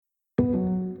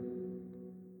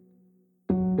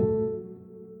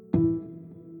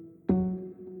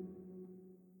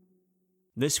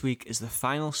This week is the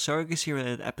final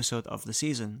surrogacy-related episode of the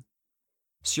season.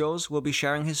 Sjors will be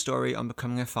sharing his story on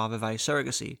becoming a father via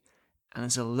surrogacy, and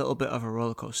it's a little bit of a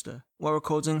rollercoaster. While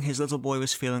recording, his little boy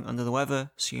was feeling under the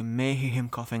weather, so you may hear him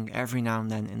coughing every now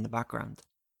and then in the background.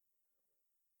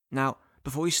 Now,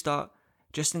 before we start,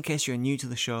 just in case you're new to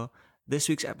the show, this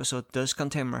week's episode does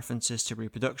contain references to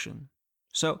reproduction.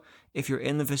 So, if you're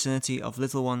in the vicinity of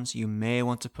little ones, you may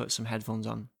want to put some headphones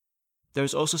on. There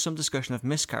is also some discussion of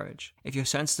miscarriage. If you're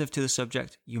sensitive to the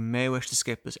subject, you may wish to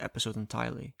skip this episode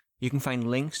entirely. You can find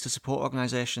links to support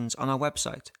organisations on our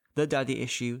website,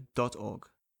 thedaddyissue.org.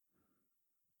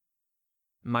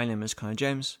 My name is Connor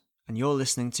James, and you're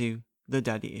listening to The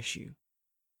Daddy Issue.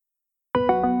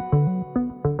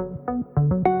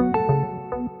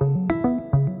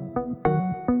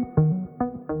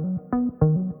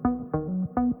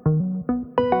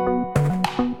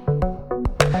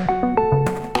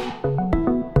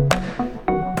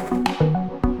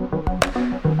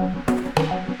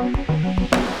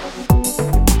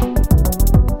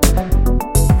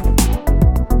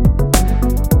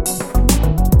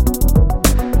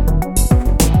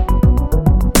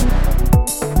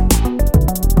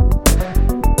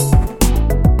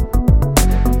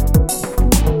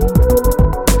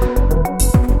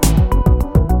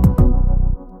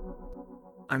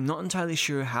 I'm not entirely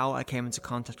sure how I came into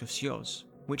contact with Sjors,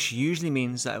 which usually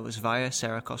means that it was via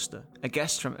Sarah Costa, a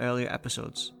guest from earlier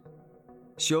episodes.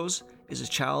 Sjors is a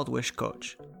child wish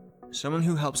coach, someone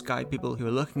who helps guide people who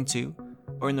are looking to,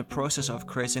 or in the process of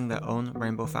creating their own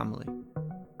rainbow family.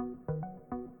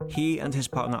 He and his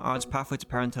partner Art's pathway to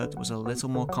parenthood was a little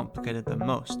more complicated than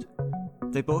most.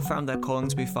 They both found their calling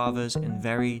to be fathers in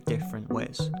very different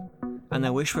ways, and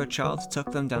their wish for a child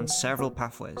took them down several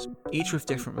pathways, each with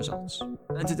different results.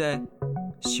 And today,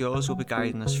 Sjors will be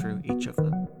guiding us through each of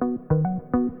them.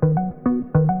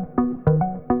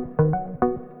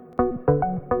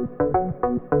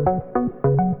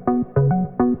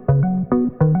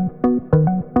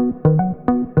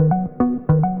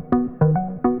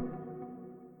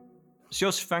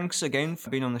 Sjors, thanks again for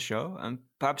being on the show, and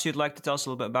perhaps you'd like to tell us a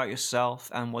little bit about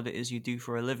yourself and what it is you do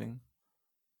for a living.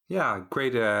 Yeah,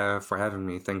 great for having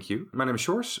me. Thank you. My name is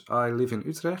Sjors. I live in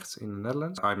Utrecht in the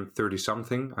Netherlands. I'm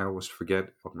 30-something. I always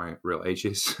forget what my real age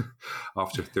is.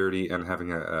 After 30 and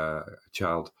having a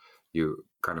child, you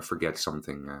kind of forget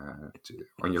something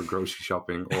on your grocery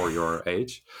shopping or your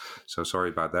age. So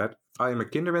sorry about that. I am a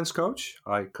kinderwens coach.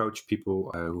 I coach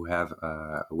people who have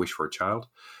a wish for a child,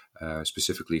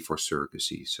 specifically for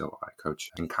surrogacy. So I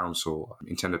coach and counsel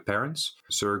intended parents,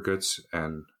 surrogates,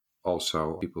 and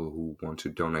also people who want to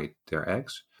donate their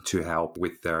eggs to help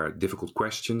with their difficult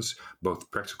questions,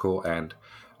 both practical and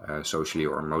socially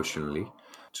or emotionally,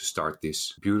 to start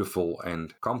this beautiful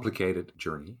and complicated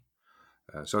journey.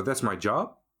 So that's my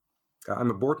job. I'm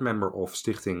a board member of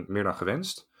Stichting Meer dan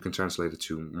Gewenst. You can translate it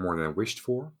to More Than Wished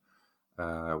For.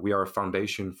 We are a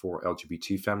foundation for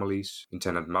LGBT families,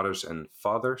 intended mothers and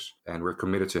fathers, and we're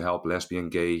committed to help lesbian,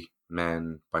 gay,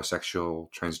 men, bisexual,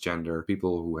 transgender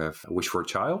people who have a wish for a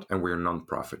child, and we're a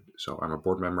non-profit. So I'm a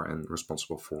board member and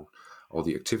responsible for all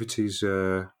the activities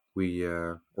we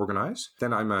organize.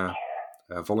 Then I'm a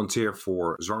volunteer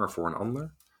for Zwanger voor een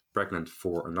ander, Pregnant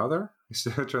for Another is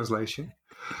the translation,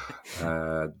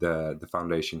 the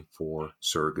foundation for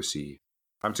surrogacy.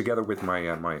 I'm together with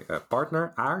my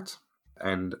partner, Aart.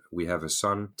 And we have a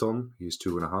son, Tom. He's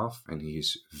 2.5, and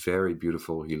he's very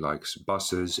beautiful. He likes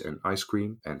buses and ice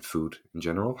cream and food in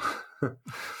general.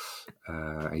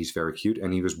 He's very cute,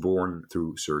 and he was born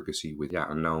through surrogacy with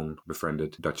a known,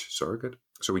 befriended Dutch surrogate.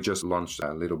 So we just launched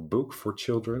a little book for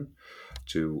children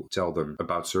to tell them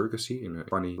about surrogacy in a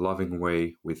funny, loving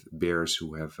way with bears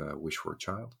who have a wish for a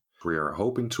child. We are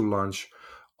hoping to launch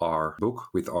our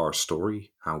book with our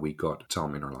story, how we got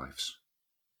Tom in our lives.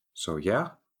 So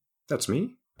that's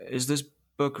me. Is this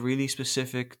book really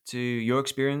specific to your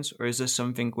experience, or is this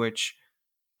something which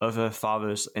other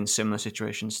fathers in similar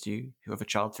situations to you who have a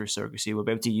child through surrogacy will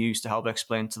be able to use to help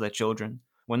explain to their children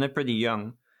when they're pretty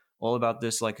young all about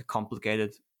this like a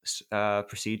complicated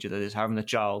procedure that is having a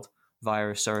child via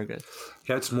a surrogate?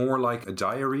 Yeah, it's more like a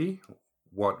diary,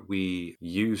 what we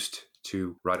used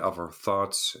to write off our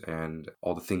thoughts and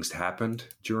all the things that happened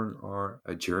during our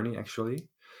journey, actually.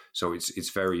 So it's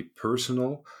very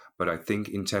personal, but I think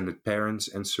intended parents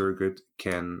and surrogate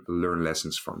can learn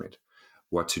lessons from it.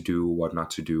 What to do, what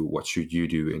not to do, what should you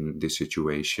do in this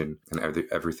situation, and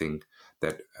everything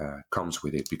that comes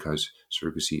with it, because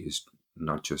surrogacy is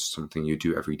not just something you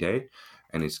do every day,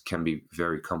 and it can be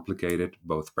very complicated,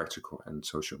 both practical and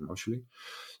social emotionally.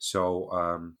 So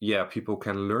people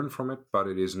can learn from it, but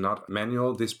it is not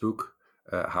manual, this book,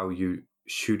 how you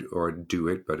should or do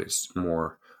it, but it's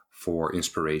more for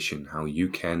inspiration, how you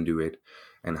can do it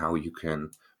and how you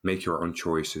can make your own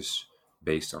choices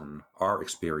based on our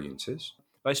experiences.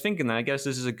 I was thinking that I guess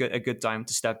this is a good time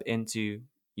to step into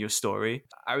your story.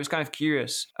 I was kind of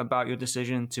curious about your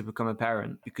decision to become a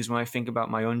parent, because when I think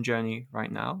about my own journey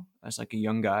right now as like a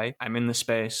young guy, I'm in the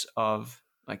space of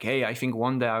like, hey, I think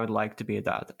one day I would like to be a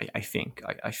dad. I think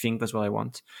that's what I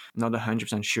want. I'm not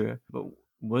 100% sure, but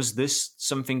was this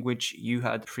something which you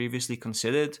had previously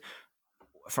considered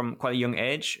from quite a young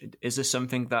age? Is this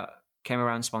something that came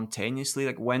around spontaneously?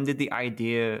 Like, when did the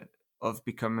idea of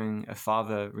becoming a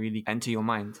father really enter your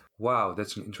mind? Wow,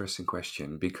 that's an interesting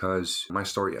question, because my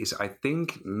story is, I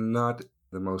think, not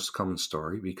the most common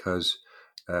story, because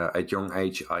at young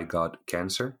age I got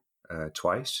cancer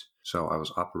twice. So I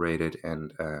was operated,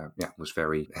 and it was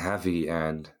very heavy,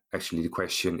 and actually the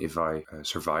question if I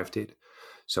survived it.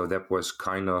 So that was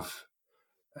kind of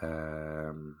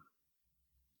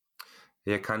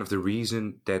kind of the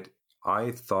reason that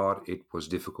I thought it was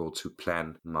difficult to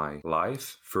plan my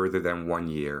life further than 1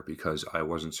 year, because I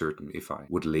wasn't certain if I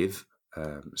would live.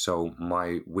 So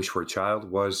my wish for a child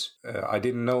was, I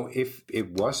didn't know if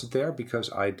it was there,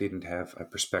 because I didn't have a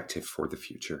perspective for the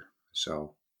future.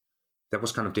 So that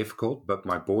was kind of difficult. But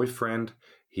my boyfriend,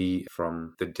 he,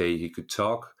 from the day he could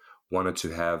talk, wanted to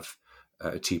have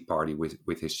a tea party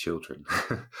with his children.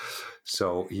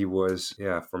 So he was,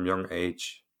 from young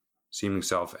age, seeing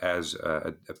himself as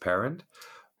a parent.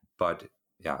 But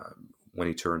when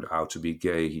he turned out to be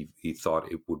gay, he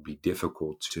thought it would be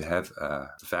difficult to have a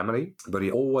family. But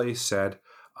he always said,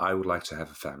 I would like to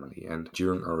have a family. And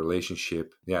during our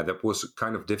relationship, that was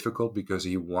kind of difficult, because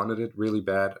he wanted it really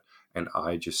bad. And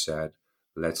I just said,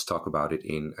 let's talk about it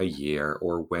in a year,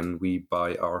 or when we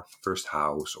buy our first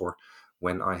house, or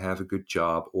when I have a good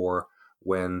job, or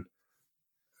when...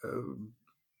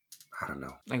 I don't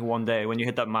know. Like one day when you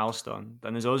hit that milestone,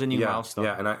 then there's always a new milestone.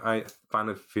 Yeah, and I find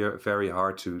it very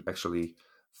hard to actually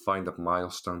find that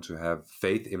milestone, to have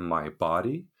faith in my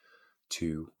body,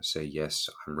 to say, yes,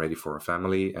 I'm ready for a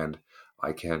family, and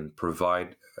I can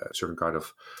provide a certain kind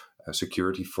of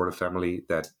security for the family,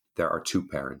 that there are two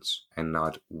parents and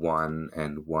not one,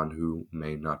 and one who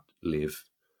may not live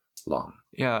long.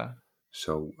 Yeah.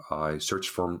 So I searched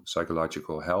for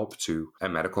psychological help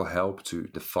and medical help to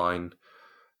define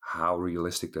how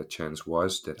realistic that chance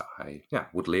was that I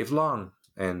would live long.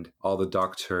 And all the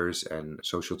doctors and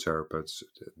social therapists,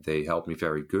 they helped me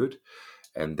very good.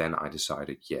 And then I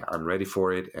decided, I'm ready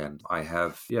for it. And I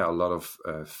have, a lot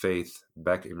of faith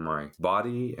back in my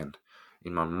body and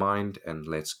in my mind, and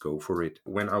let's go for it.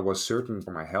 When I was certain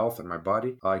for my health and my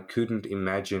body, I couldn't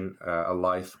imagine a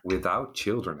life without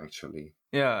children, actually.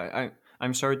 Yeah,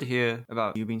 I'm sorry to hear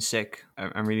about you being sick.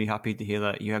 I'm really happy to hear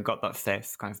that you have got that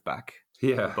faith kind of back.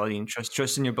 Yeah. Your body, and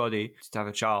trust in your body to have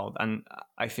a child. And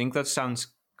I think that sounds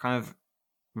kind of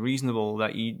reasonable,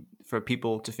 that for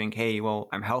people to think, hey, well,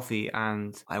 I'm healthy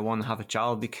and I want to have a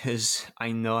child because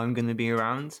I know I'm going to be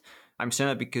around. I'm saying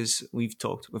that because we've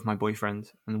talked with my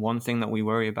boyfriend, and one thing that we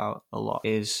worry about a lot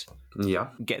is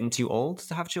getting too old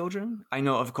to have children. I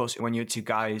know, of course, when you're two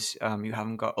guys, you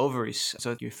haven't got ovaries,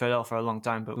 so you're fertile for a long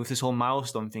time. But with this whole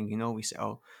milestone thing, we say,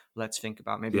 let's think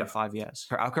about maybe in 5 years.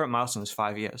 Our current milestone is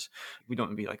 5 years. We don't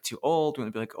want to be like too old. We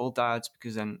want to be like old dads,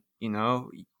 because then,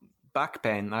 back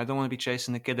pain. I don't want to be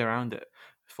chasing the kid around at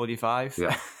 45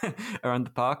 around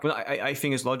the park. But I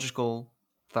think it's logical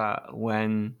that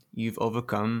when you've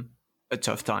overcome a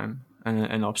tough time and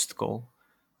an obstacle,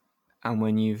 and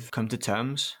when you've come to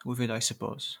terms with it, I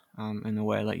suppose, in a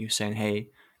way like you're saying, hey,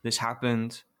 this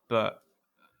happened, but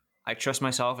I trust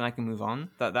myself and I can move on,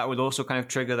 that would also kind of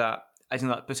trigger that, I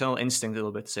think, that paternal instinct a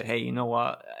little bit to say, hey, you know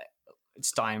what,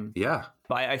 it's time. Yeah.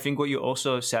 But I think what you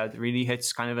also said really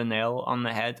hits kind of a nail on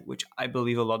the head, which I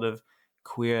believe a lot of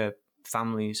queer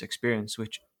families experience,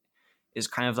 which is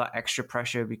kind of that extra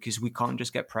pressure, because we can't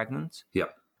just get pregnant. Yeah.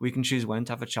 We can choose when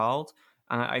to have a child.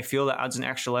 And I feel that adds an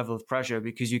extra level of pressure,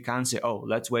 because you can say,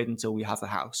 let's wait until we have a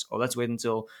house, or let's wait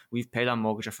until we've paid our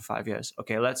mortgage for 5 years.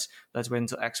 Okay, let's wait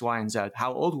until X, Y, and Z.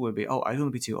 How old will we be? I don't want to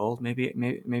be too old.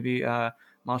 Maybe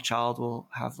my child will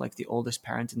have like the oldest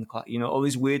parent in the class. All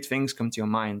these weird things come to your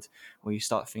mind where you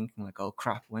start thinking like, oh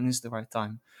crap, when is the right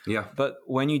time? Yeah. But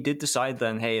when you did decide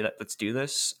then, hey, let's do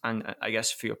this, and I guess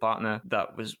for your partner,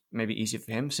 that was maybe easier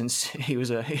for him, since he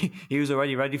was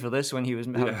already ready for this when he was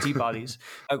having tea parties.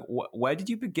 Where did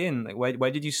you begin? Like, where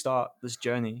did you start this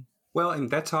journey? Well, in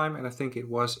that time, and I think it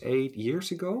was 8 years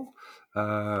ago,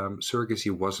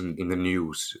 surrogacy wasn't in the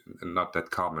news, not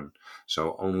that common.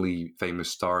 So only famous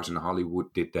stars in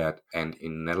Hollywood did that. And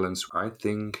in Netherlands, I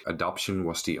think adoption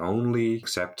was the only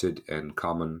accepted and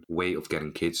common way of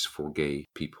getting kids for gay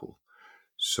people.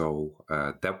 So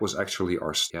that was actually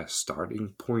our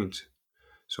starting point.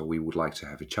 So we would like to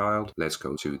have a child. Let's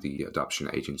go to the adoption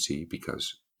agency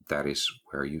because that is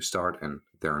where you start and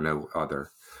there are no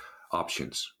other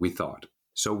options, we thought.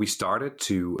 So we started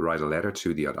to write a letter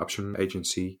to the adoption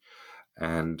agency.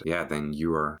 And then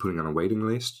you are putting on a waiting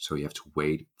list. So you have to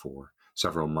wait for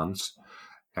several months.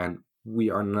 And we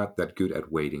are not that good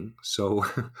at waiting. So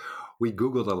we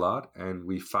Googled a lot and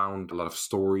we found a lot of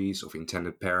stories of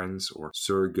intended parents or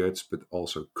surrogates, but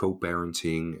also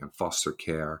co-parenting and foster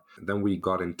care. And then we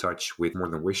got in touch with More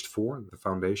Than Wished For, the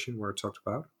foundation where I talked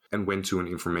about, and went to an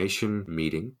information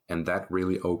meeting. And that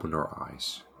really opened our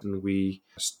eyes. And we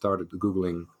started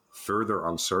Googling further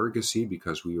on surrogacy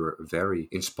because we were very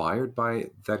inspired by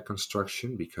that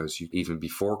construction, because even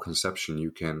before conception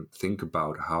you can think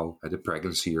about how the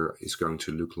pregnancy is going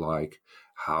to look like,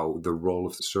 how the role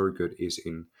of the surrogate is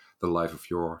in the life of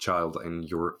your child and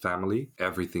your family,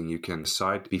 everything you can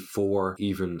decide before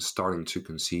even starting to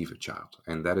conceive a child.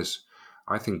 And that is,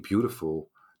 I think, beautiful,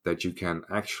 that you can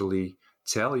actually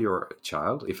tell your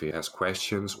child, if he has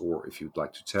questions or if you'd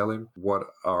like to tell him, what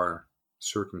are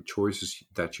certain choices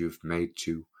that you've made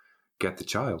to get the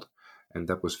child. And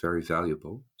that was very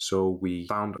valuable. So we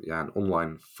found an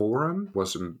online forum.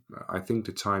 Was I think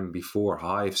the time before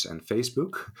Hives and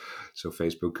Facebook. So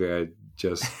Facebook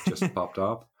just popped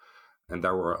up. And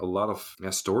there were a lot of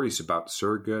stories about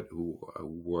surrogate who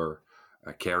were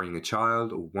carrying a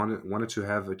child or wanted to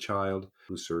have a child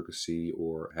through surrogacy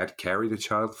or had carried a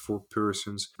child for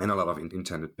persons, and a lot of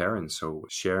intended parents. So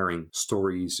sharing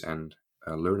stories and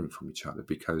learning from each other,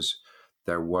 because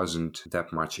there wasn't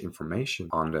that much information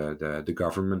on the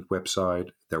government website.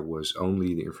 There was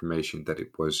only the information that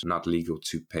it was not legal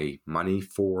to pay money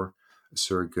for a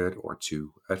surrogate or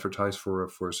to advertise for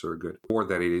a surrogate, or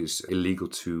that it is illegal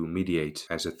to mediate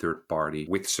as a third party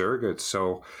with surrogates.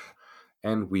 So,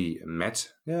 and we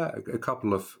met a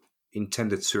couple of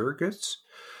intended surrogates,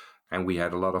 and we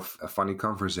had a lot of funny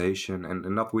conversation, and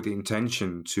not with the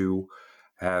intention to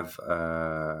have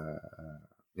an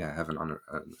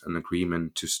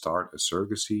agreement to start a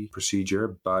surrogacy procedure,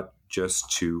 but just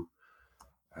to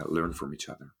learn from each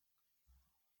other.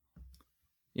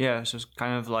 Yeah, so it's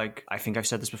kind of like, I think I've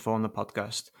said this before on the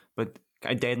podcast, but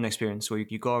a dating experience where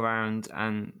you go around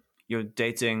and you're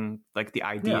dating like the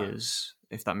ideas,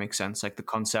 if that makes sense, like the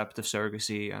concept of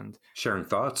surrogacy and sharing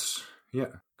thoughts. Yeah.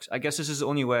 I guess this is the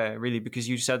only way, really, because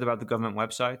you said about the government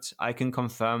website. I can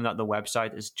confirm that the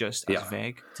website is just as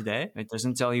vague today. It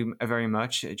doesn't tell you very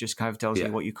much. It just kind of tells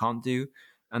you what you can't do,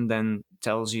 and then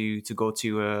tells you to go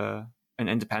to an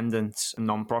independent,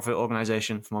 non-profit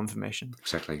organization for more information.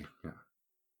 Exactly, yeah.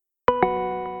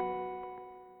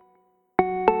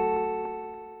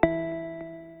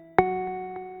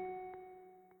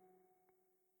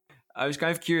 I was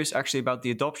kind of curious actually about the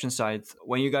adoption side.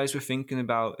 When you guys were thinking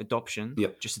about adoption,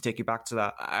 just to take you back to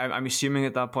that, I'm assuming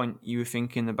at that point you were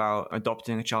thinking about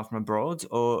adopting a child from abroad,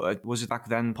 or was it back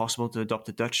then possible to adopt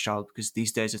a Dutch child? Because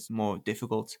these days it's more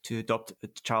difficult to adopt a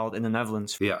child in the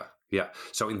Netherlands. Yeah.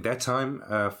 So in that time,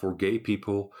 for gay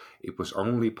people, it was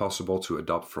only possible to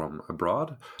adopt from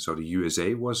abroad. So the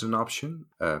USA was an option.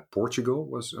 Portugal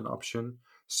was an option.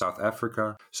 South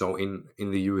Africa. So in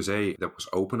the USA, there was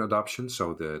open adoption.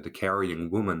 So the carrying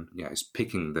woman is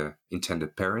picking the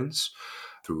intended parents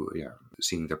through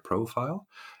seeing their profile.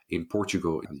 In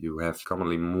Portugal, you have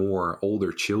commonly more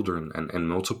older children and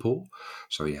multiple.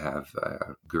 So you have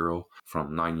a girl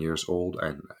from 9 years old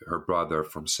and her brother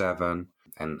from 7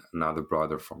 and another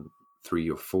brother from 3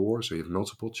 or 4. So you have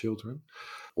multiple children.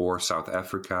 Or South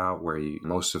Africa, where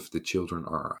most of the children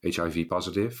are HIV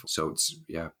positive. So it's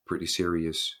pretty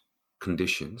serious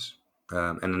conditions.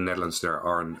 And in the Netherlands, there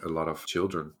aren't a lot of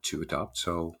children to adopt.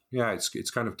 So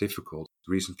it's kind of difficult.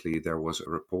 Recently, there was a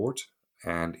report,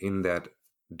 and in that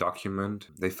document,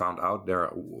 they found out there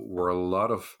were a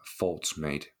lot of faults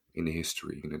made in the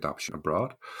history in adoption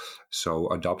abroad. So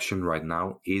adoption right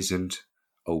now isn't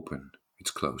open. It's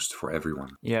closed for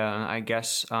everyone. Yeah, I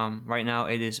guess right now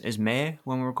it is May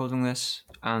when we're recording this,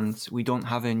 and we don't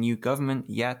have a new government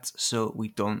yet, so we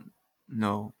don't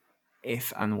know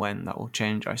if and when that will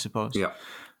change, I suppose. Yeah.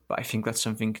 But I think that's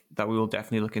something that we will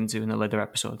definitely look into in a later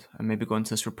episode, and maybe go into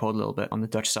this report a little bit on the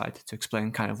Dutch side to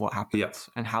explain kind of what happened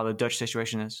and how the Dutch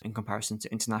situation is in comparison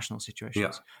to international situations.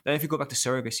 Yeah. Then if you go back to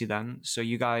surrogacy then, so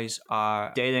you guys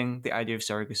are dating the idea of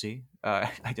surrogacy.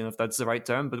 I don't know if that's the right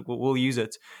term, but we'll use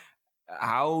it.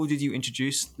 How did you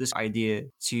introduce this idea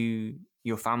to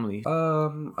your family?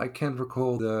 I can't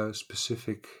recall the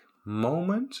specific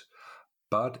moment,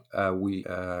 but we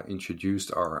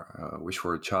introduced our wish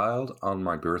for a child on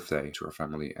my birthday to our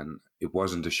family, and it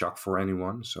wasn't a shock for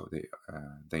anyone. So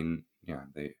they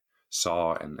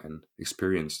saw and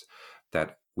experienced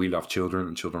that we love children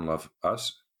and children love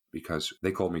us, because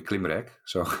they call me Klimrek.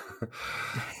 So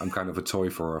I'm kind of a toy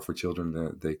for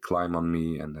children. They climb on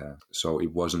me, and so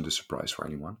it wasn't a surprise for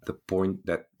anyone. The point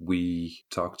that we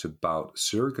talked about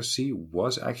surrogacy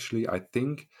was actually, I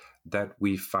think, that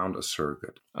we found a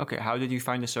surrogate. Okay, how did you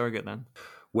find a surrogate then?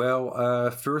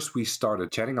 Well, first we started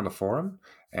chatting on the forum,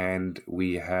 and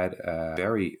we had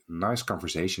very nice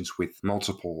conversations with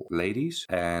multiple ladies.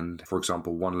 And for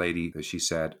example, one lady, she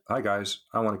said, "Hi guys,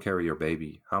 I want to carry your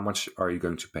baby. How much are you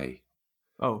going to pay?"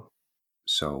 Oh.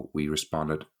 So we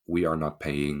responded, "We are not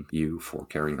paying you for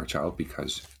carrying our child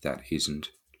because that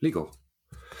isn't legal."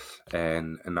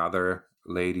 And another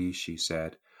lady, she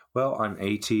said, "Well, I'm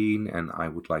 18 and I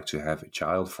would like to have a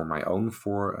child for my own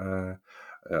for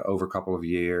over a couple of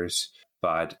years,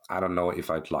 but I don't know if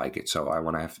I'd like it. So I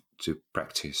want to have to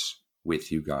practice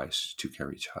with you guys to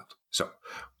carry a child." So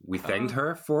we thanked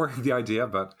her for the idea,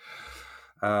 but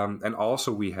and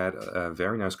also we had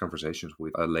very nice conversations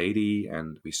with a lady,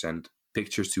 and we sent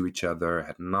pictures to each other,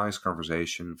 had a nice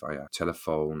conversation via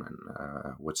telephone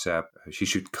and WhatsApp. She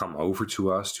should come over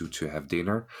to us to have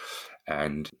dinner,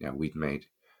 and we'd made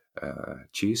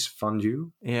cheese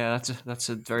fondue. Yeah, that's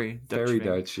a very Dutch Very thing.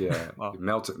 Dutch, yeah. Wow.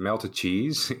 Melted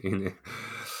cheese in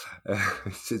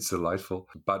it's delightful.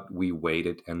 But we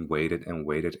waited and waited and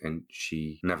waited, and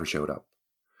she never showed up.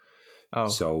 Oh.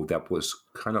 So that was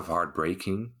kind of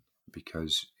heartbreaking,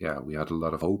 because we had a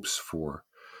lot of hopes for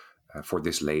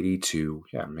this lady to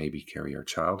maybe carry our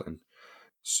child. And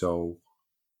so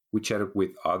we chatted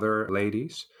with other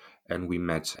ladies, and we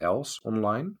met Els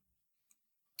online.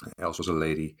 Els was a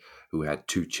lady who had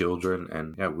 2 children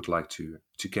and would like to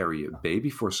carry a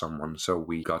baby for someone. So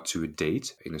we got to a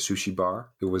date in a sushi bar.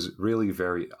 It was really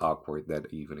very awkward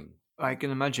that evening. I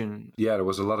can imagine. Yeah, there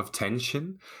was a lot of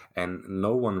tension, and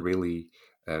no one really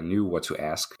knew what to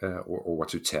ask or what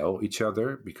to tell each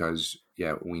other, because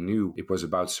we knew it was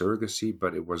about surrogacy,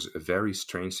 but it was a very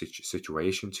strange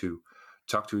situation to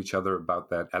talk to each other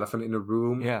about that elephant in the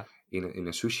room. Yeah. In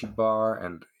a sushi bar,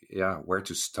 and where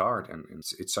to start, and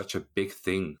it's such a big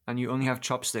thing. And you only have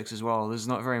chopsticks as well. There's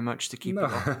not very much to keep you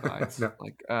occupied. No.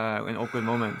 Like in awkward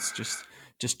moments,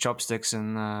 just chopsticks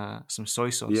and some soy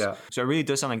sauce. Yeah. So it really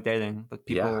does sound like dating, but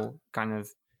people kind of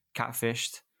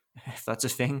catfished, if that's a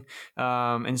thing,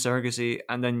 in surrogacy.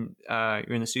 And then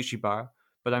you're in a sushi bar.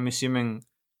 But I'm assuming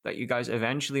that you guys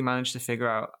eventually managed to figure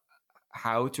out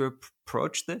how to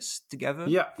approach this together.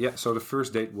 Yeah. So the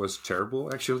first date was terrible,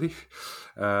 actually.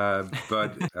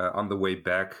 But on the way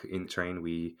back in train,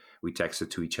 we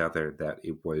texted to each other that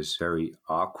it was very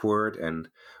awkward, and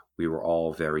we were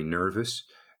all very nervous.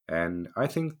 And I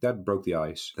think that broke the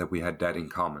ice, that we had that in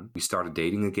common. We started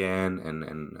dating again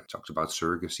and talked about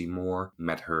surrogacy more,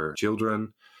 met her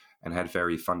children, and had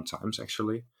very fun times,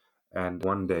 actually. And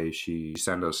one day she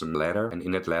sent us a letter, and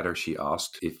in that letter she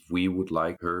asked if we would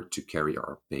like her to carry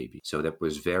our baby. So that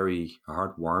was very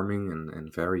heartwarming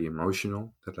and very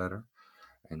emotional, that letter.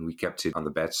 And we kept it on the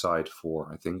bedside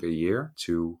for, I think, a year,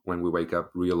 to when we wake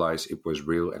up realize it was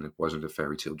real and it wasn't a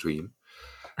fairy tale dream.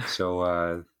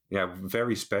 So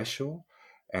very special.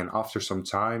 And after some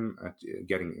time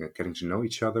getting to know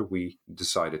each other, we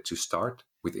decided to start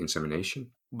with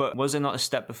insemination. But was there not a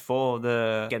step before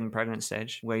the getting pregnant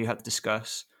stage where you had to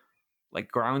discuss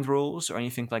like ground rules or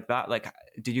anything like that? Like,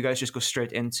 did you guys just go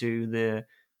straight into the,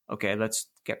 okay, let's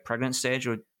get pregnant stage?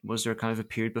 Or was there kind of a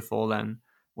period before then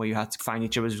where you had to find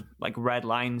each other's like red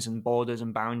lines and borders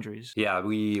and boundaries? Yeah,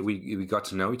 we got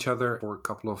to know each other for a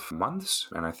couple of months.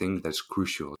 And I think that's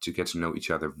crucial to get to know each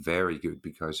other very good,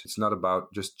 because it's not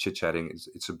about just chit-chatting.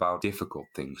 It's about difficult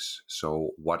things. So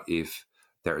what if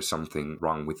there is something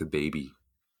wrong with the baby?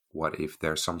 What if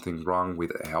there's something wrong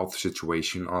with the health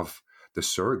situation of the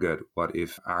surrogate? What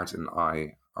if Aart and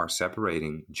I are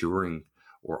separating during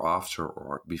or after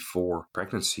or before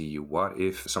pregnancy? What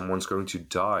if someone's going to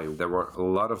die? There were a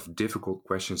lot of difficult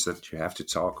questions that you have to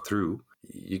talk through.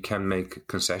 You can make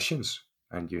concessions,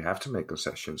 and you have to make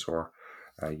concessions, or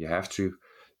you have to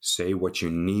say what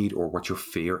you need or what your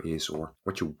fear is or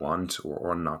what you want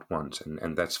or not want.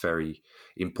 And that's very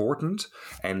important.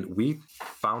 And we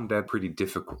found that pretty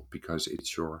difficult, because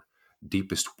it's your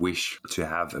deepest wish to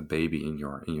have a baby in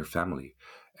your family.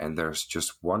 And there's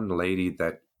just one lady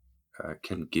that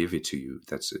can give it to you.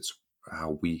 It's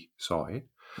how we saw it.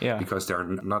 Yeah. because there are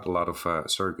not a lot of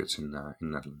surrogates in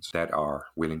Netherlands that are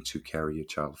willing to carry a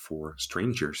child for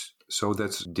strangers. So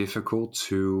that's difficult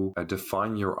to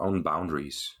define your own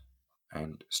boundaries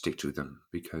and stick to them.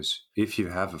 Because if you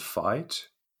have a fight,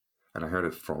 and I heard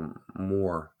it from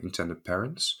more intended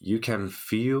parents, you can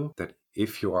feel that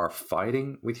if you are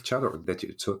fighting with each other, that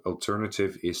the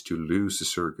alternative is to lose the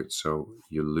surrogate. So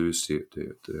you lose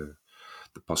the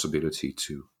possibility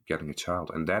to getting a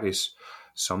child. And that is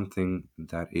something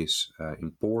that is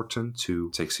important to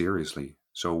take seriously.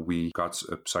 So we got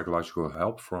psychological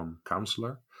help from a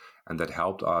counselor, and that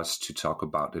helped us to talk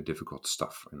about the difficult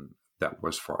stuff. And that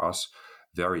was for us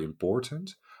very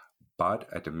important. But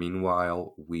at the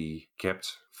meanwhile, we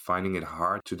kept finding it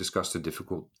hard to discuss the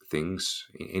difficult things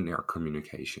in our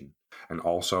communication. And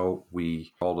also,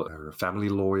 we called a family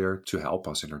lawyer to help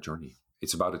us in our journey.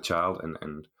 It's about a child,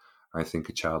 and I think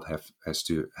a child has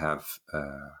to have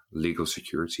legal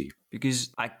security.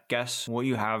 Because I guess what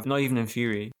you have, not even in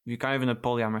theory, you're kind of in a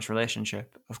polyamorous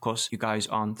relationship. Of course, you guys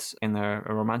aren't in a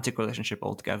romantic relationship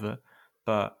altogether,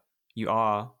 but you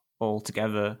are all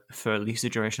together for at least the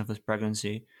duration of this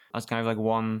pregnancy. That's kind of like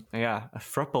a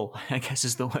throuple, I guess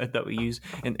is the word that we use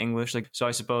in English. Like, so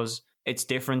I suppose it's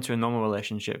different to a normal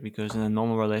relationship, because in a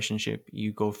normal relationship,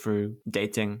 you go through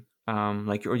dating,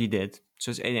 like you already did. So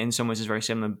it's, in some ways it's very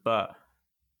similar, but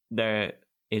there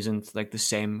isn't like the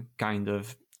same kind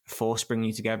of force bringing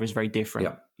you together. Is very different.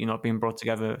 Yeah. You're not being brought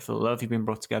together for love. You're being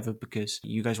brought together because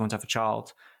you guys want to have a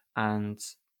child, and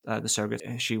the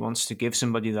surrogate, she wants to give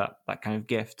somebody that kind of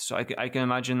gift. So I can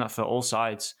imagine that for all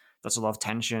sides, that's a lot of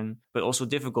tension, but also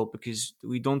difficult because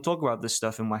we don't talk about this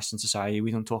stuff in Western society. We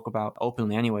don't talk about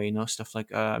openly anyway, stuff like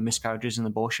miscarriages and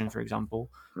abortion, for example.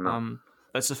 No.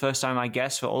 That's the first time, I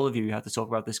guess, for all of you have to talk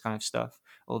about this kind of stuff,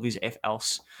 all these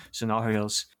if-else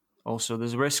scenarios. Also,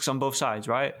 there's risks on both sides,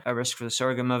 right? A risk for the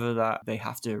surrogate mother that they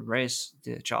have to raise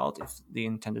the child if the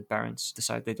intended parents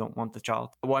decide they don't want the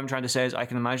child. What I'm trying to say is I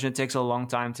can imagine it takes a long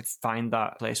time to find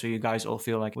that place where you guys all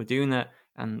feel like we're doing it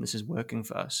and this is working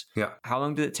for us. Yeah. How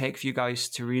long did it take for you guys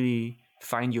to really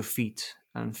find your feet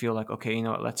and feel like, okay, you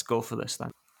know what, let's go for this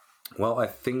then? Well, I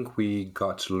think we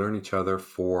got to learn each other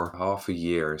for half a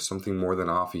year, something more than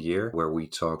half a year, where we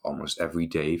talk almost every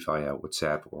day via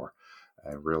WhatsApp or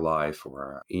real life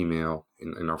or email.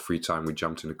 In our free time, we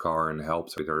jumped in the car and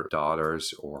helped with her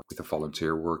daughters or with the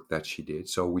volunteer work that she did.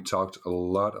 So we talked a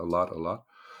lot.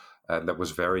 And that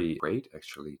was very great,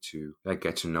 actually, to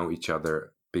get to know each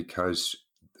other, because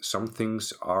some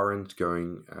things aren't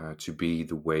going to be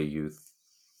the way you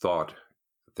thought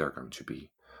they're going to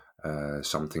be.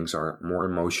 Some things are more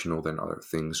emotional than other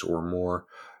things, or more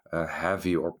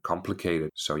heavy or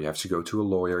complicated. So you have to go to a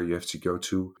lawyer. You have to go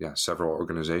to several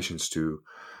organizations to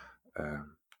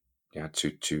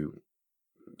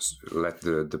let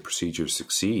the procedure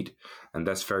succeed, and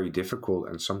that's very difficult.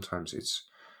 And sometimes it's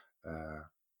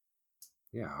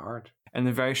hard. In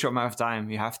a very short amount of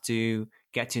time, you have to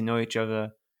get to know each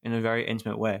other in a very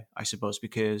intimate way, I suppose,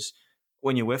 because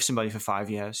when you're with somebody for 5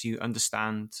 years, you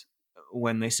understand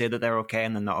when they say that they're okay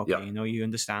and they're not okay. Yeah. You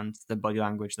understand the body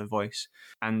language, the voice.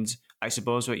 And I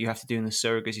suppose what you have to do in the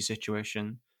surrogacy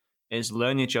situation is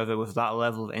learn each other with that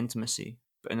level of intimacy,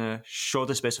 but in a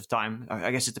shorter space of time.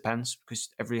 I guess it depends, because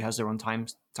everybody has their own time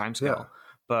scale. Yeah.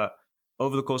 But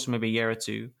over the course of maybe a year or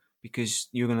two, because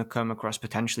you're going to come across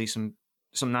potentially some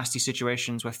nasty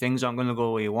situations where things aren't going to go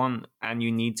the way you want, and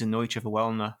you need to know each other well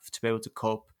enough to be able to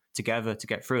cope together to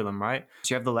get through them, right?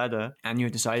 So you have the letter and you're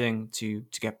deciding to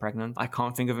get pregnant. I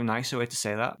can't think of a nicer way to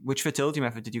say that. Which fertility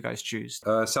method did you guys choose?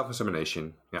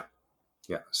 Self-insemination.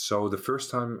 Yeah. So the first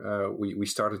time we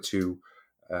started to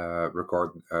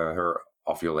record her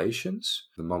ovulations,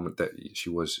 the moment that she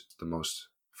was the most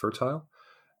fertile.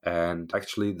 And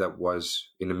actually that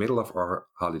was in the middle of our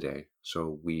holiday.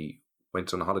 So we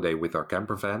went on a holiday with our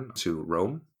camper van to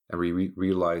Rome, and we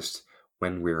realized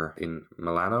when we're in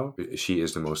Milano, she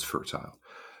is the most fertile.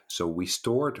 So we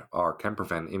stored our camper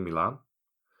van in Milan,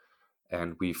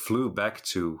 and we flew back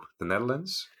to the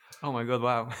Netherlands. Oh my God,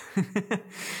 wow.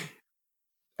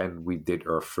 And we did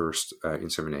our first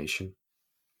insemination.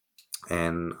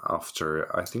 And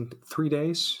after, I think, 3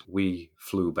 days, we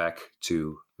flew back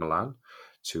to Milan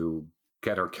to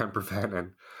get our camper van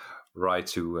and ride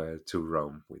to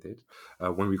Rome with it.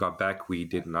 When we got back, we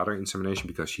did another insemination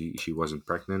because she wasn't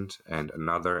pregnant, and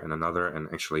another. And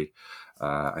actually,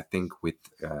 I think with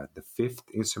the fifth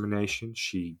insemination,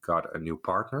 she got a new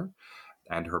partner,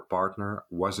 and her partner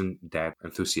wasn't that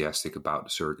enthusiastic about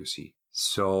surrogacy.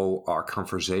 So our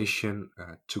conversation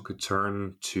took a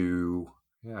turn to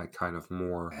kind of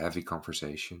more heavy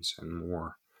conversations and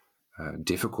more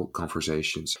difficult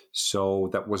conversations. So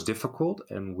that was difficult,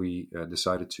 and we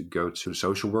decided to go to the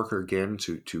social worker again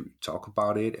to talk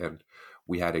about it. And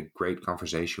we had a great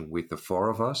conversation with the four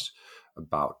of us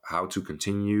about how to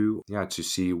continue, to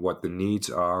see what the needs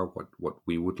are, what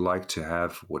we would like to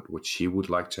have, what she would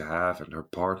like to have, and her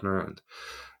partner. And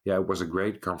it was a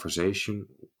great conversation,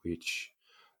 which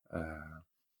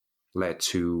led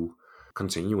to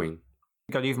continuing.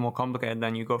 It got even more complicated.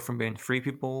 Then you go from being 3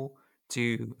 people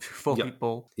to 4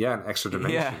 people. Yeah, an extra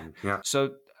dimension. Yeah.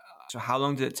 So how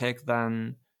long did it take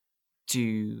then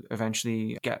to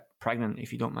eventually get pregnant,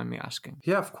 if you don't mind me asking?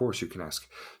 Yeah, of course you can ask.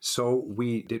 So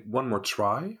we did one more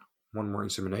try, one more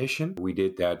insemination. We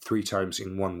did that 3 times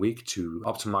in 1 week to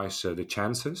optimize the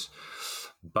chances.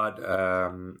 But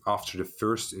after the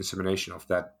first insemination of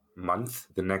that month,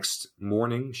 the next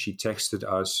morning, she texted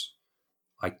us,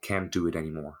 "I can't do it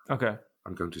anymore. Okay.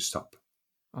 I'm going to stop."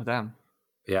 Oh, damn.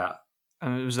 Yeah.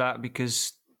 And was that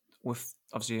because with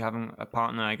obviously having a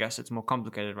partner, I guess it's more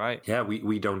complicated, right? Yeah,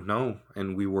 we don't know.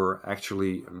 And we were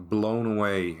actually blown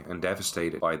away and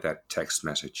devastated by that text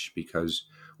message, because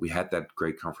we had that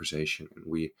great conversation and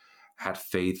we had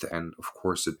faith and, of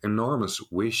course, the enormous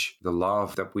wish, the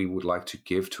love that we would like to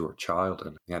give to our child.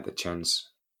 And the chance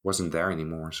wasn't there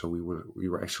anymore. So we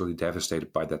were actually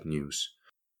devastated by that news.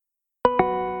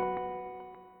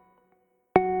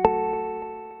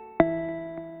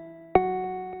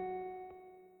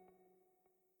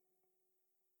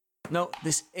 No,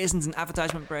 this isn't an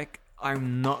advertisement break.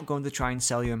 I'm not going to try and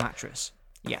sell you a mattress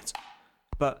yet.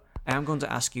 But I am going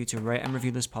to ask you to rate and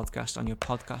review this podcast on your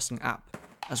podcasting app,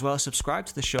 as well as subscribe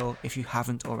to the show if you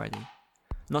haven't already.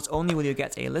 Not only will you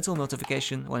get a little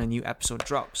notification when a new episode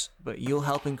drops, but you'll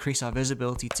help increase our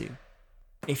visibility too.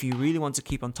 If you really want to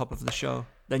keep on top of the show,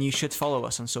 then you should follow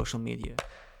us on social media.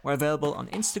 We're available on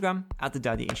Instagram at the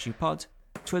Daddy Issue Pod,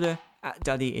 Twitter at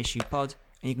Daddy Issue Pod,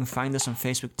 and you can find us on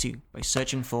Facebook too by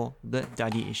searching for The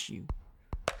Daddy Issue.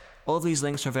 All of these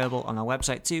links are available on our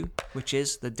website too, which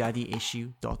is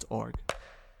thedaddyissue.org.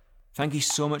 Thank you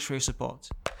so much for your support.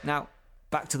 Now,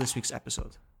 back to this week's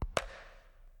episode.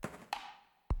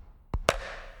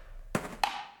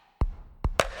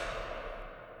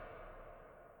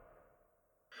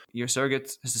 Your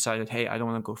surrogate has decided, hey, I don't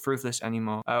want to go through this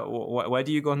anymore. Where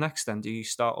do you go next then? Do you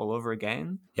start all over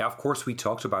again? Yeah, of course, we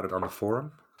talked about it on the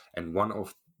forum. And one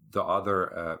of the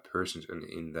other persons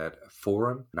in that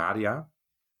forum, Nadia,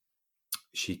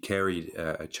 she carried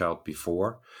a child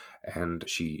before. And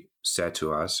she said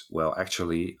to us, well,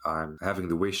 actually, I'm having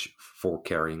the wish for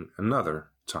carrying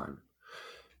another time.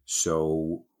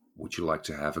 So would you like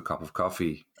to have a cup of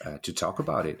coffee to talk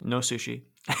about it? No sushi.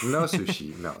 No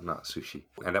sushi. No, not sushi.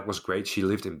 And that was great. She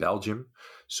lived in Belgium.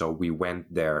 So we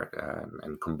went there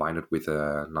and combined it with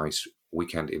a nice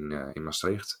weekend in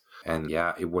Maastricht. And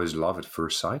it was love at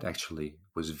first sight, actually.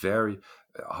 It was very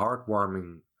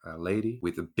heartwarming lady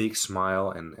with a big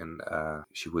smile. And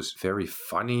she was very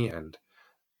funny and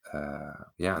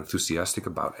enthusiastic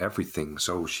about everything.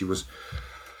 So she was...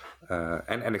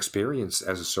 and experienced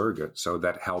as a surrogate, so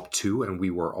that helped too. And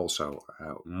we were also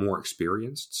more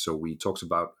experienced, so we talked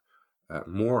about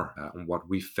more on what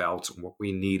we felt, what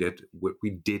we needed, what we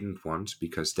didn't want,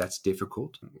 because that's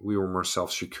difficult. We were more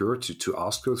self-secure to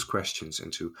ask those questions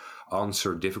and to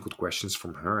answer difficult questions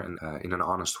from her and in an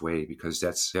honest way, because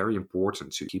that's very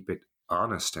important, to keep it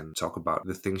honest and talk about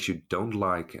the things you don't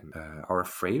like and are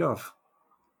afraid of.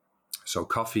 So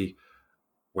coffee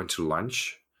went to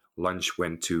lunch. Lunch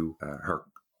went to her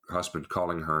husband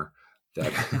calling her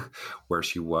that where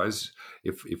she was,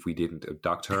 if we didn't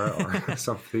abduct her or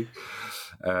something.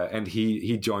 And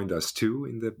he joined us too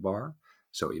in the bar.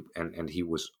 So and he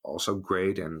was also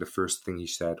great. And the first thing he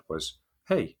said was,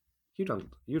 "Hey, you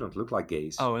don't look like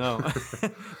gays." Oh no,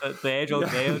 the age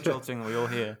old thing we all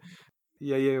hear.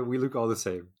 Yeah, we look all the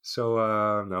same. So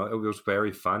no, it was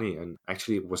very funny, and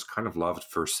actually it was kind of love at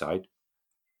first sight.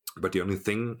 But the only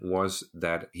thing was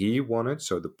that he wanted,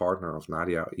 so the partner of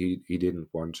Nadia, he didn't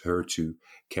want her to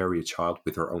carry a child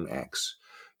with her own eggs.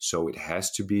 So it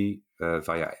has to be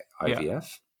via IVF. Yeah.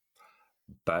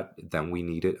 But then we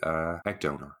needed an egg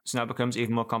donor. So now it becomes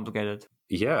even more complicated.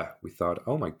 Yeah, we thought,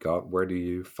 oh my God, where do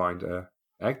you find an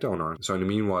egg donor? So in the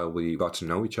meanwhile, we got to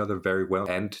know each other very well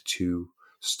and to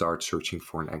start searching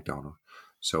for an egg donor.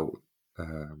 So...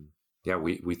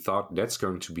 we thought that's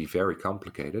going to be very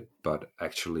complicated, but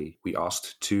actually we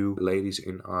asked 2 ladies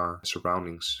in our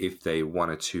surroundings if they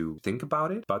wanted to think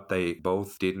about it, but they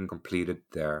both didn't complete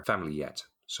their family yet.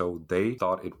 So they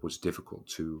thought it was difficult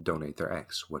to donate their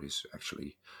eggs, what is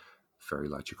actually very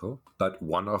logical. But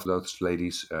one of those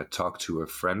ladies talked to a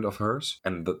friend of hers,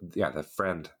 and that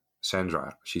friend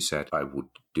Sandra, she said, I would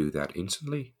do that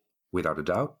instantly, without a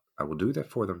doubt. I will do that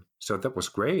for them. So that was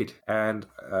great. And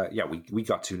we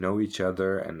got to know each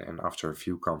other. And after a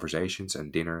few conversations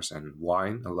and dinners and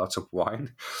wine, lots of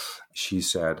wine, she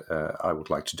said, I would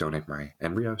like to donate my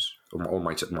embryos or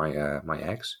my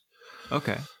eggs.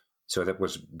 Okay. So that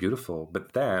was beautiful.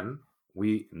 But then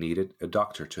we needed a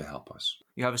doctor to help us.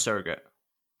 You have a surrogate.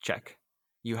 Check.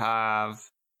 You have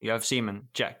semen.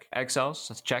 Check. Egg cells.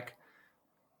 That's check.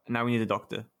 And now we need a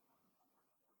doctor.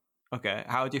 Okay.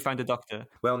 How do you find a doctor?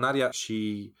 Well, Nadia,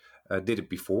 she did it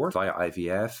before via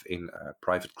IVF in a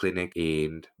private clinic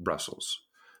in Brussels.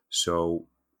 So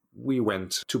we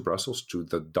went to Brussels to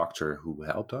the doctor who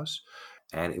helped us.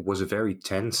 And it was a very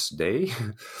tense day.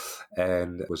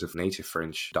 And it was a native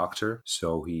French doctor.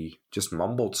 So he just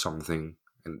mumbled something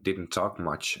and didn't talk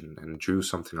much and drew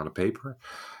something on a paper.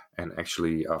 And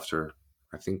actually, after,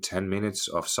 I think, 10 minutes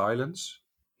of silence,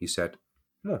 he said,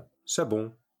 "No, c'est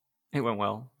bon." It went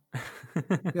well.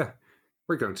 Yeah,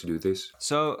 we're going to do this.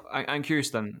 So I'm curious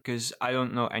then, because I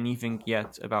don't know anything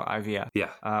yet about IVF.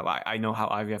 Yeah. I know how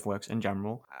IVF works in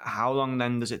general. How long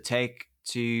then does it take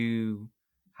to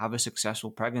have a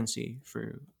successful pregnancy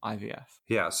through IVF?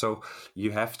 Yeah, so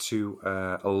you have to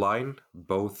align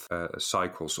both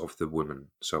cycles of the woman.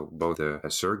 So both the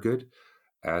surrogate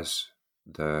as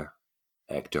the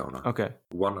egg donor. Okay.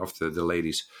 One of the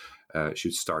ladies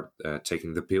should start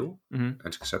taking the pill,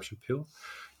 anti-conception pill,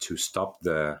 to stop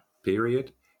the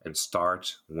period and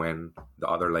start when the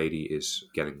other lady is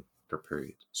getting their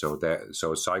period.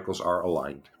 So cycles are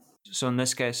aligned. So in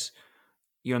this case,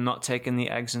 you're not taking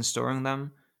the eggs and storing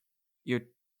them. You're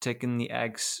taking the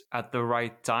eggs at the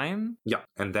right time. Yeah,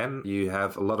 and then you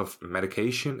have a lot of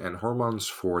medication and hormones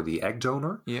for the egg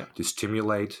donor to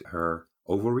stimulate her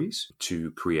ovaries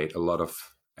to create a lot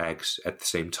of eggs at the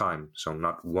same time. So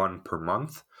not one per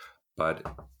month, but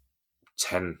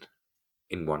 10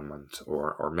 in 1 month,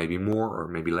 or maybe more or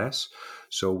maybe less.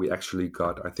 So we actually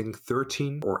got, I think,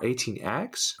 13 or 18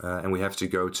 eggs, and we have to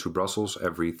go to Brussels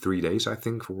every 3 days, I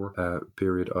think, for a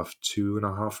period of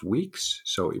 2.5 weeks.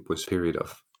 So it was a period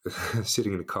of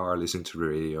sitting in the car, listening to the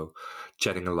radio,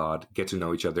 chatting a lot, get to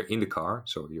know each other in the car.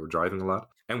 So you're driving a lot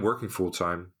and working full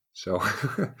time. So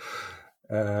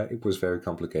it was very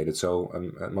complicated. So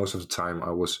most of the time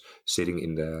I was sitting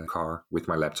in the car with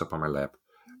my laptop on my lap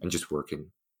and just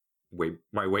working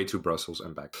my way to Brussels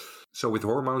and back. So with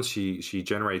hormones, she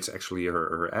generates actually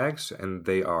her eggs, and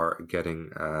they are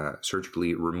getting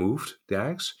surgically removed, the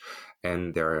eggs,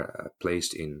 and they're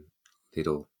placed in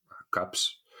little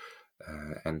cups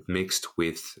and mixed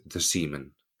with the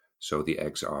semen. So the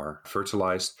eggs are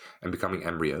fertilized and becoming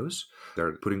embryos.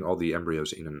 They're putting all the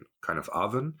embryos in a kind of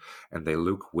oven, and they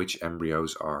look which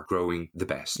embryos are growing the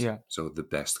best. Yeah. So the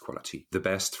best quality. The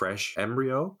best fresh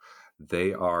embryo,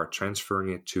 they are transferring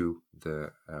it to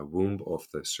the womb of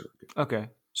the surrogate. Okay.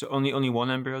 So only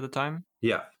one embryo at a time?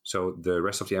 Yeah. So the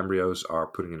rest of the embryos are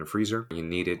putting in a freezer. When you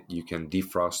need it, you can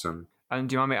defrost them. And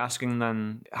do you mind me asking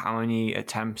then, how many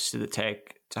attempts did it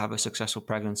take to have a successful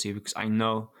pregnancy? Because I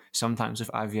know sometimes with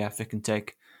IVF, it can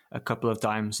take a couple of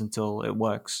times until it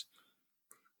works.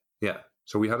 Yeah.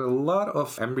 So we had a lot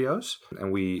of embryos,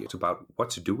 and we talked about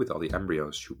what to do with all the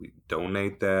embryos. Should we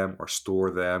donate them or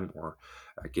store them or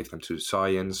give them to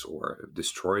science or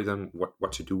destroy them?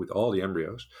 What to do with all the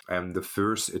embryos? And the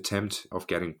first attempt of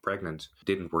getting pregnant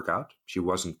didn't work out. She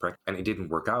wasn't pregnant, and it didn't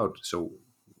work out. So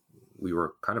we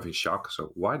were kind of in shock.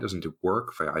 So why doesn't it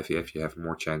work? For IVF, you have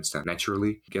more chance than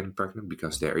naturally getting pregnant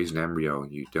because there is an embryo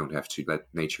and you don't have to let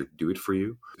nature do it for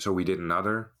you. So we did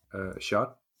another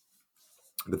shot,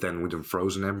 but then with a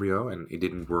frozen embryo, and it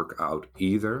didn't work out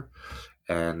either.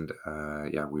 And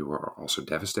we were also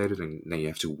devastated. And then you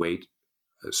have to wait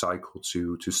a cycle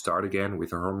to start again with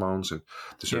the hormones, and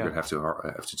the surrogate have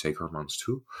to take hormones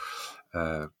too.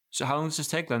 So how long does this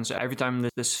take then? So every time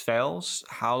this fails,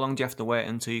 how long do you have to wait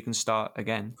until you can start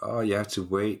again? Oh, you have to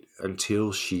wait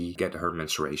until she get her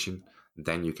menstruation.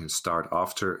 Then you can start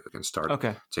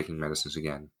taking medicines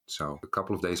again. So a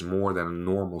couple of days more than a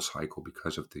normal cycle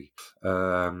because of the...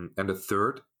 and the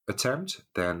third attempt,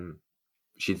 then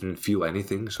she didn't feel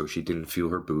anything. So she didn't feel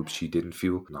her boobs. She didn't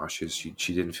feel nauseous.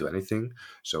 She didn't feel anything.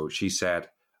 So she said,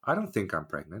 I don't think I'm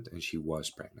pregnant. And she was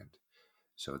pregnant.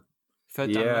 So...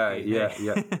 Yeah.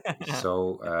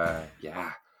 So,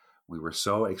 we were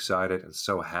so excited and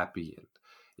so happy, and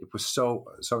it was so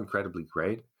incredibly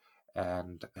great.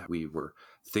 And we were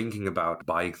thinking about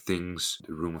buying things,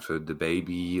 the room for the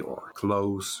baby or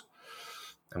clothes.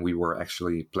 And we were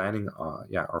actually planning,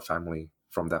 our family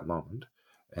from that moment.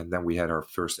 And then we had our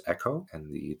first echo,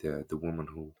 and the woman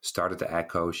who started the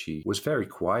echo, she was very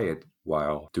quiet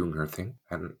while doing her thing.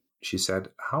 And she said,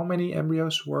 "How many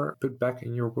embryos were put back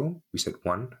in your womb?" We said,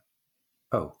 "1."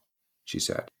 "Oh," she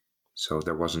said. So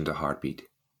there wasn't a heartbeat.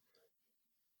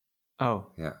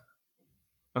 Oh, Yeah.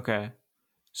 okay.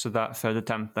 So that third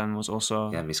attempt then was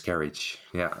also... Yeah, miscarriage.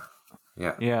 Yeah.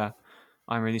 Yeah. Yeah,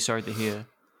 I'm really sorry to hear.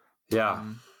 Yeah.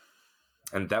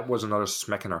 And that was another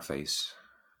smack in our face.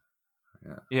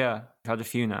 Yeah. Yeah, I've had a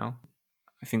few now.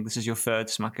 I think this is your third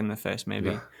smack in the face, maybe,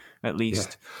 Yeah. at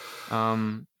least.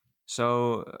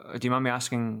 So, do you mind me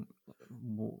asking,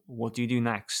 what do you do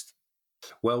next?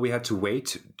 Well, we had to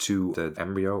wait to the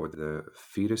embryo or the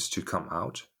fetus to come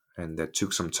out, and that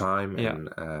took some time. Yeah. And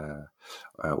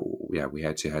we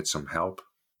had some help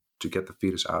to get the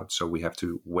fetus out. So we have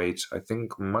to wait, I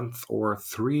think, a month or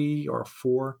 3 or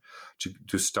 4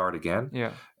 to start again.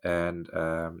 Yeah. And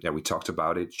we talked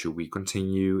about it. Should we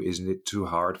continue? Isn't it too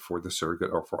hard for the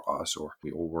surrogate or for us? Or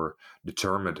we all were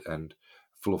determined and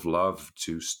full of love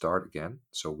to start again.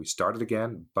 So we started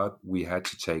again, but we had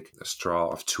to take a straw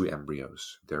of 2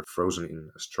 embryos. They're frozen in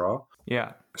a straw.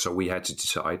 Yeah. So we had to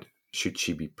decide, should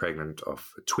she be pregnant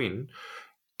of a twin?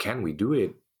 Can we do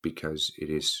it? Because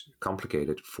it is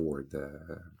complicated for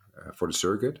the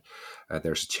surrogate.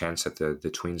 There's a chance that the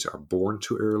twins are born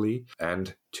too early,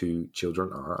 and 2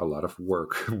 children are a lot of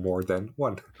work, more than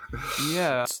 1.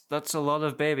 Yeah, that's a lot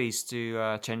of babies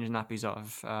to change nappies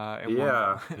of in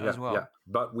one as well. Yeah.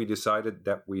 But we decided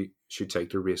that we should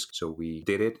take the risk, so we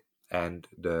did it. And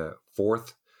the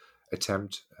 4th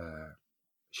attempt,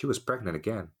 she was pregnant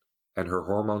again. And her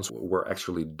hormones were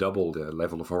actually double the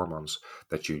level of hormones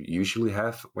that you usually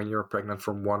have when you're pregnant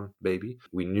from 1 baby.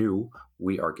 We knew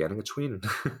we are getting a twin.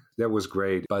 That was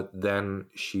great. But then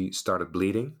she started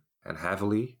bleeding, and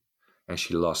heavily, and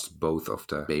she lost both of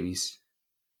the babies.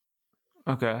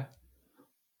 Okay.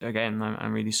 Again,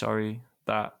 I'm really sorry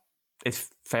that it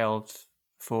failed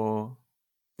for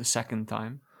the second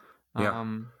time. Yeah.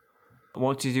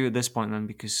 What do you do at this point then?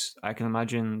 Because I can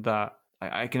imagine that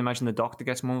I can imagine the doctor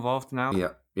gets more involved now.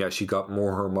 Yeah, she got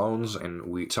more hormones, and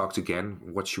we talked again.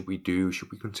 What should we do?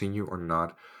 Should we continue or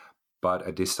not? But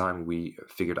at this time, we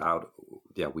figured out,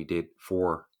 we did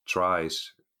 4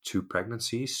 tries, 2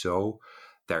 pregnancies. So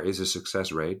there is a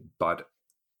success rate, but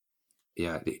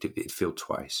it failed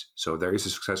twice. So there is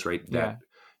a success rate that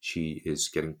she is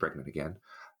getting pregnant again.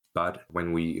 But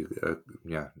when we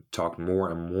talked more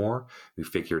and more, we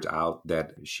figured out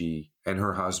that she and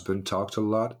her husband talked a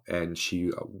lot, and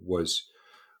she was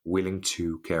willing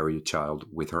to carry a child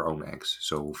with her own eggs,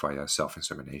 so via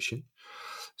self-insemination.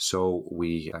 So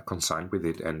we consigned with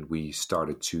it, and we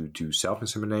started to do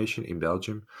self-insemination in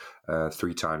Belgium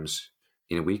 3 times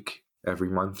in a week, every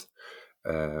month,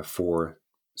 for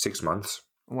 6 months.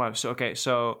 Wow.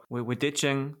 So we're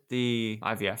ditching the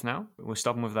IVF now. We're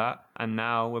stopping with that. And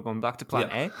now we're going back to plan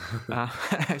A,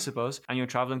 I suppose. And you're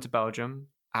traveling to Belgium.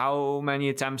 How many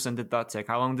attempts then did that take?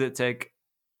 How long did it take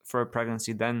for a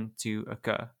pregnancy then to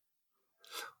occur?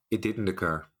 It didn't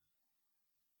occur.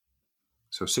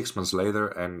 So 6 months later,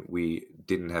 and we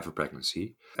didn't have a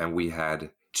pregnancy. And we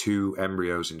had 2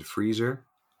 embryos in the freezer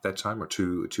that time, or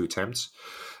two attempts.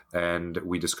 And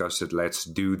we discussed it, let's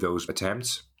do those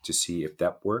attempts to see if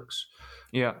that works.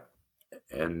 Yeah.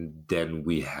 And then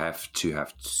we have to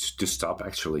stop,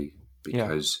 actually,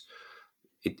 because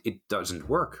it doesn't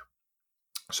work.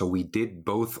 So we did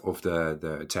both of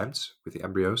the attempts with the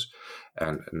embryos,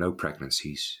 and no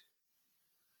pregnancies.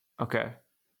 Okay.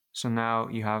 So now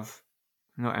you have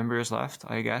no embryos left,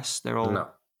 I guess. They're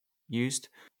all used.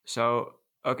 So,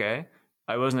 okay.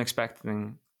 I wasn't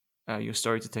expecting your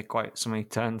story to take quite so many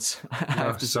turns. I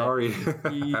have to sorry.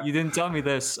 You didn't tell me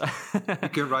this. You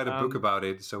can write a book about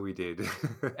it, so we did.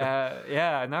 Now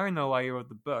I know why you wrote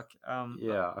the book.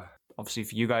 Obviously,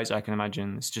 for you guys, I can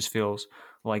imagine this just feels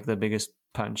like the biggest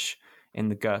punch in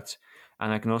the gut.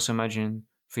 And I can also imagine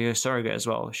for your surrogate as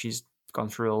well. She's gone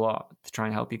through a lot to try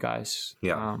and help you guys.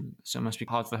 So it must be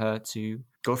hard for her to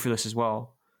go through this as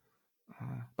well.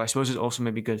 But I suppose it's also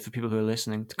maybe good for people who are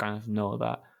listening to kind of know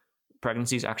that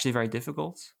pregnancy is actually very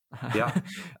difficult.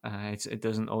 It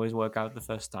doesn't always work out the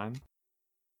first time.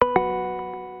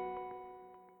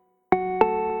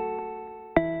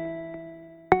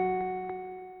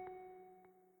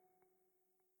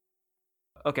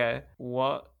 Okay,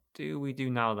 what do we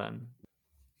do now then?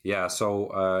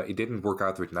 So it didn't work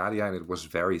out with Nadia, and it was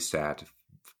very sad,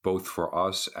 both for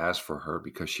us as for her,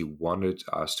 because she wanted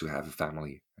us to have a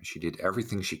family. She did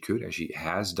everything she could, and she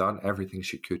has done everything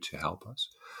she could to help us.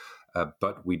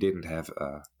 But we didn't have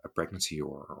a pregnancy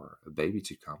or a baby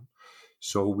to come.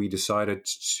 So we decided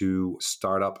to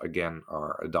start up again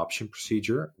our adoption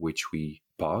procedure, which we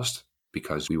paused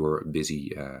because we were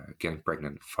busy getting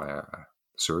pregnant via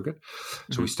surrogate.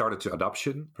 So we started the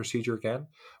adoption procedure again.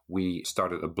 We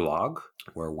started a blog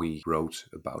where we wrote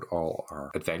about all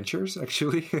our adventures,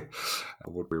 actually,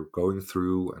 what we were going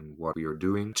through and what we are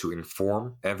doing to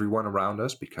inform everyone around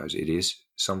us, because it is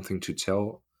something to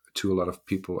tell to a lot of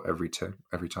people every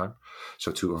time.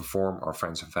 So to inform our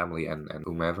friends and family and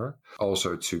whomever.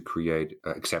 Also to create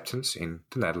acceptance in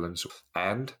the Netherlands.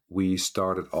 And we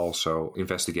started also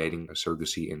investigating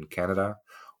surrogacy in Canada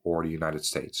or the United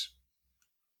States.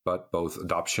 But both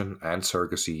adoption and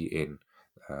surrogacy in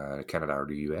Canada or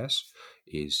the US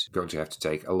is going to have to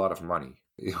take a lot of money.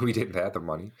 We didn't have the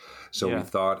money. So we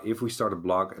thought if we start a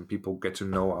blog and people get to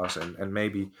know us and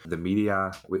maybe the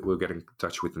media, we'll get in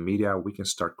touch with the media, we can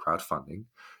start crowdfunding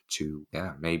to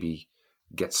maybe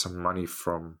get some money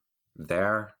from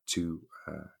there to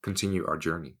continue our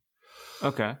journey.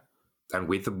 Okay. And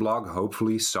with the blog,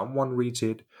 hopefully someone reads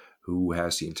it who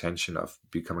has the intention of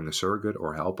becoming a surrogate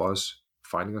or help us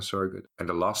finding a surrogate. And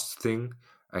the last thing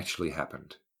actually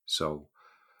happened. So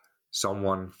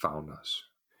someone found us.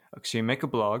 So you make a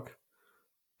blog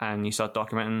and you start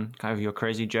documenting kind of your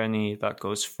crazy journey that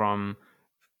goes from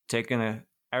taking an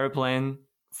airplane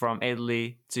from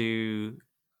Italy to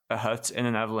a hut in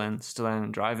the Netherlands to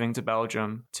then driving to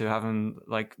Belgium to having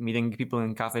meeting people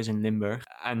in cafes in Limburg.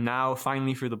 And now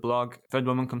finally through the blog, a third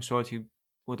woman comes forward who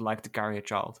would like to carry a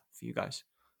child for you guys.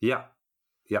 Yeah.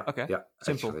 Okay. Yeah.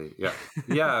 Simple. Actually, yeah.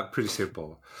 Yeah, pretty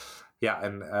simple. Yeah,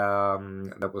 and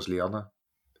that was Liana.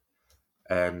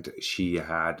 And she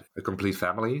had a complete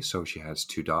family, so she has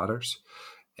 2 daughters.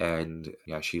 And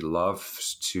she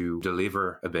loves to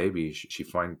deliver a baby. She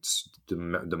finds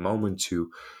the moment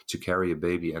to carry a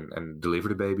baby and deliver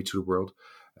the baby to the world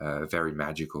very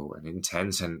magical and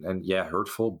intense and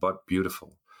hurtful, but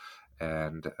beautiful.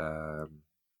 And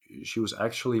she was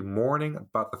actually mourning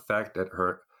about the fact that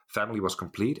her family was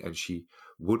complete and she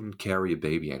wouldn't carry a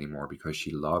baby anymore because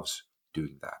she loves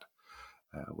doing that,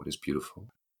 what is beautiful.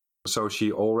 So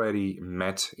she already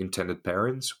met intended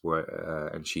parents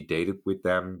and she dated with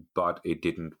them, but it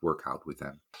didn't work out with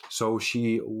them. So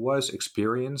she was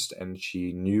experienced and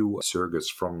she knew surrogates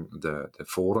from the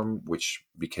forum, which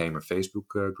became a Facebook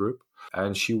group.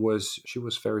 And she was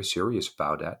very serious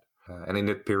about that. And in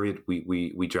that period,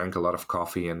 we drank a lot of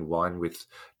coffee and wine with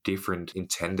different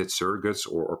intended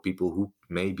surrogates or people who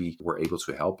maybe were able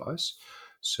to help us.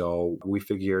 So we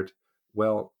figured,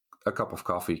 well, a cup of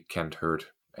coffee can't hurt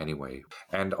anyway.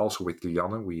 And also with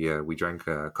Liana, we drank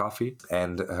coffee,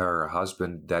 and her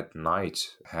husband that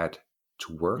night had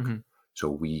to work, so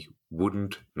we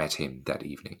wouldn't met him that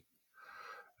evening.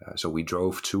 So we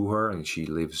drove to her, and she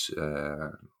lives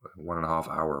 1.5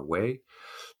 hour away,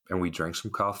 and we drank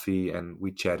some coffee and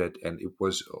we chatted, and it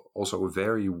was also a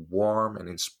very warm and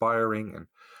inspiring and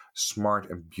smart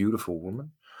and beautiful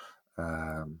woman.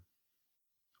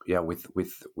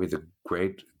 With a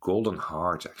great golden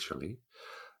heart, actually.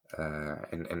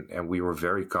 And we were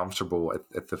very comfortable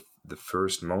at the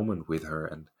first moment with her,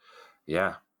 and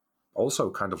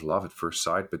also kind of love at first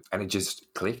sight, and it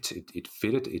just clicked, it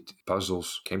fitted,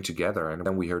 puzzles came together, and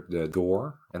then we heard the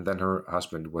door, and then her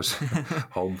husband was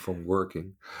home from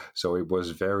working, so it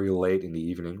was very late in the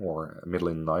evening or middle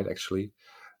in the night actually,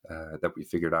 that we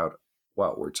figured out,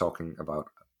 well, we're talking about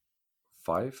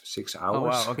 5-6 hours. Oh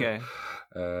wow, okay.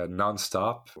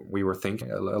 Non-stop. We were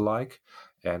thinking alike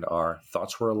and our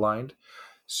thoughts were aligned.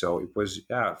 So it was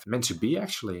meant to be,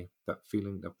 actually, that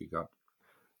feeling that we got.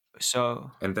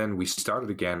 And then we started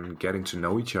again getting to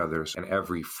know each other, and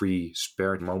every free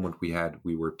spare moment we had,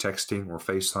 we were texting or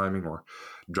FaceTiming or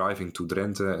driving to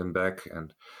Drenthe and back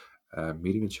and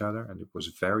meeting each other. And it was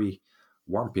a very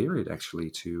warm period,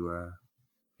 actually, to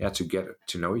get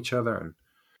to know each other. And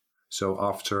so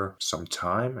after some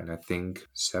time, and I think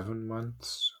 7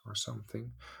 months or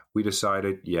something, we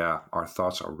decided, our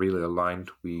thoughts are really aligned.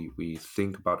 We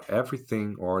think about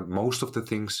everything or most of the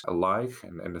things alike,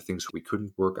 and the things we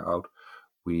couldn't work out,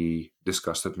 we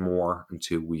discussed it more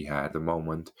until we had the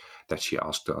moment that she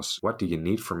asked us, what do you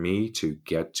need from me to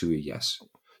get to a yes?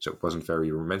 So it wasn't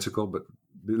very romantical, but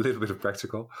a little bit of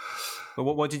practical. But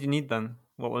what did you need then?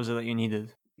 What was it that you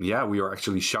needed? Yeah, we were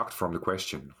actually shocked from the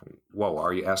question. Whoa,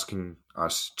 are you asking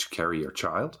us to carry your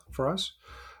child for us?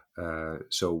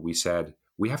 So we said,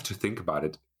 we have to think about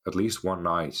it at least one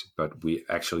night, but we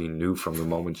actually knew from the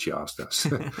moment she asked us.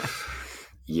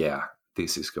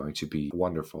 This is going to be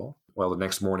wonderful. Well, the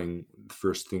next morning, the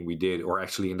first thing we did, or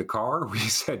actually in the car, we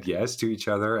said yes to each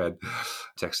other and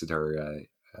texted her,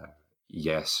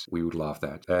 yes, we would love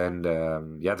that. And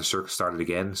the circus started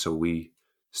again, so we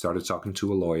started talking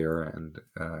to a lawyer and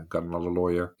got another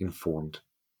lawyer informed.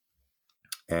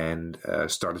 and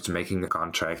started making a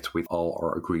contract with all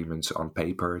our agreements on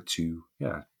paper to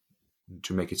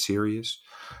make it serious.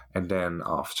 And then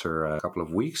after a couple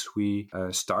of weeks, we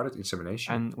started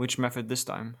insemination. And which method this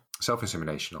time?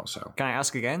 Self-insemination also. Can I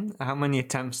ask again? How many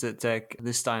attempts did it take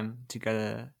this time to get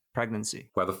a pregnancy?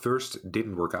 Well, the first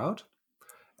didn't work out.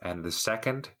 And the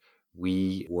second,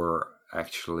 we were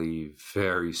actually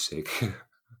very sick.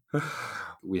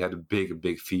 We had a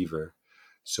big fever.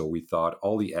 So we thought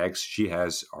all the eggs she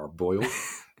has are boiled.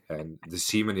 And the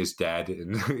semen is dead,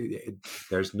 and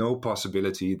there's no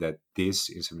possibility that this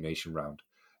insemination round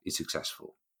is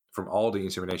successful. From all the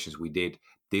inseminations we did,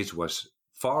 this was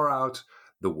far out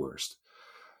the worst.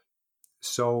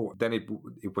 So then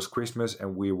it was Christmas,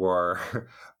 and we were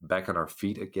back on our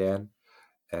feet again.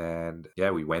 And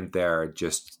we went there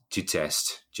just to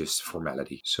test, just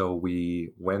formality. So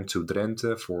we went to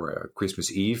Drenthe for a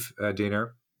Christmas Eve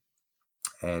dinner.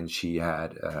 And she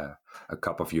had a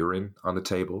cup of urine on the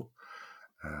table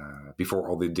before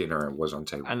all the dinner was on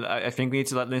table. And I think we need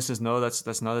to let listeners know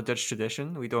that's not a Dutch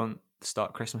tradition. We don't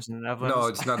start Christmas in the Netherlands. No,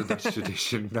 it's not a Dutch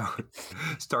tradition. No,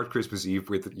 start Christmas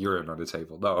Eve with urine on the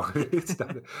table. No, it's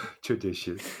not a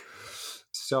tradition.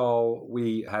 So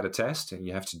we had a test, and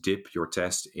you have to dip your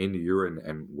test in the urine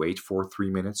and wait for 3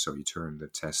 minutes. So you turn the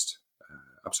test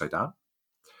upside down.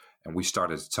 And we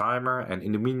started a timer. And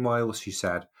in the meanwhile, she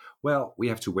said, well, we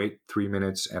have to wait 3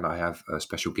 minutes, and I have a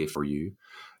special gift for you,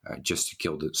 just to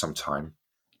kill some time.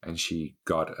 And she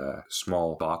got a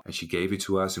small box, and she gave it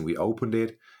to us, and we opened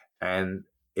it, and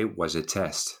it was a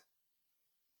test.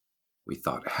 We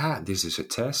thought, this is a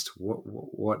test?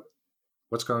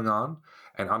 What's going on?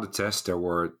 And on the test, there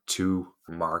were 2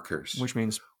 markers. Which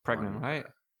means pregnant, right?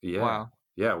 Yeah. Wow.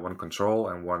 Yeah, one control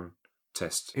and one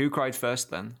test. Who cried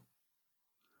first then?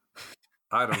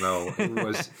 I don't know. It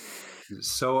was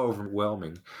so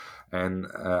overwhelming. And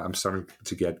I'm starting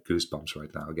to get goosebumps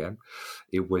right now again.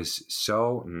 It was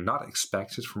so not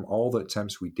expected from all the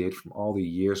attempts we did, from all the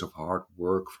years of hard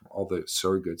work, from all the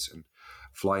surrogates and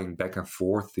flying back and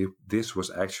forth. This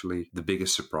was actually the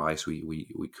biggest surprise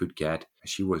we could get.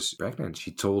 She was pregnant.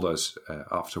 She told us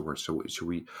afterwards. So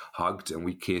we hugged and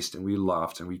we kissed and we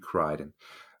laughed and we cried, and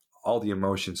all the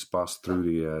emotions passed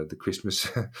through the Christmas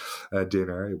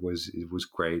dinner. It was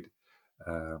great.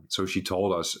 So she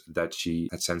told us that she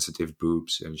had sensitive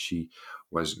boobs, and she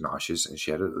was nauseous, and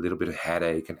she had a little bit of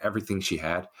headache, and everything she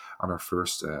had on her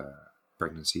first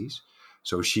pregnancies.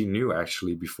 So she knew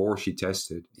actually before she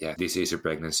tested, this is a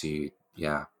pregnancy.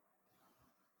 Yeah.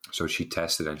 So she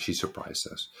tested and she surprised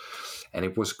us. And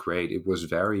it was great. It was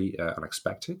very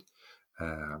unexpected.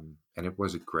 And it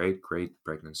was a great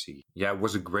pregnancy. Yeah, it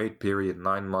was a great period.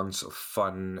 9 months of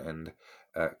fun and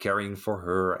caring for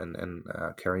her and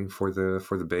caring for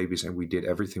the babies. And we did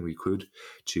everything we could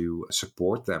to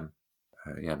support them.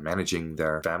 Managing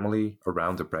their family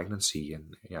around the pregnancy.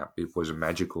 And it was a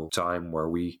magical time where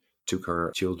we took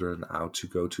her children out to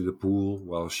go to the pool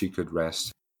while she could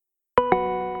rest.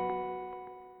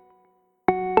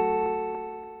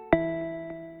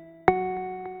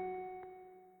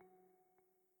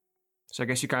 So I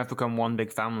guess you kind of become one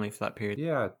big family for that period.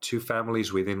 Yeah, 2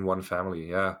 families within one family.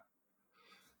 Yeah.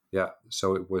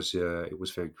 So it was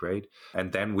very great.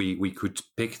 And then we could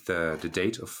pick the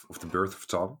date of the birth of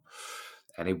Tom.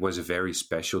 And it was a very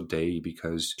special day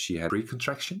because she had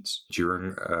pre-contractions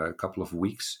during a couple of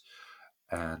weeks.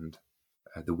 And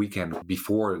the weekend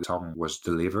before Tom was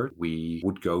delivered, we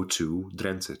would go to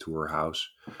Drenthe, to her house,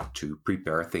 to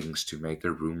prepare things, to make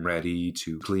the room ready,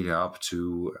 to clean up,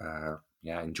 to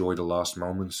enjoy the last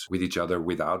moments with each other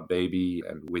without baby,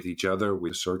 and with each other,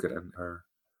 with Surrogate and her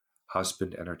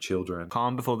husband and her children.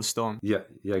 Calm before the storm. Yeah,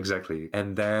 exactly.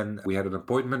 And then we had an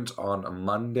appointment on a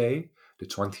Monday, the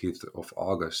 20th of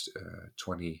August,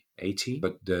 2018.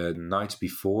 But the night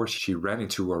before, she ran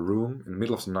into her room in the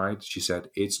middle of the night. She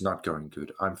said, "It's not going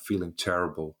good. I'm feeling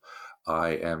terrible.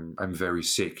 I'm very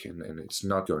sick, and it's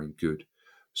not going good."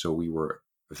 So we were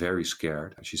very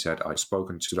scared. She said, "I've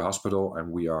spoken to the hospital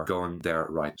and we are going there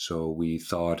right." So we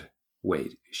thought,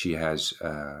 wait, she has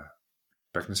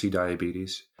pregnancy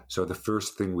diabetes. So the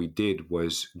first thing we did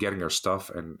was getting her stuff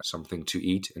and something to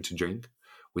eat and to drink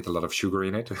with a lot of sugar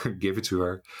in it, give it to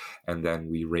her. And then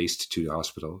we raced to the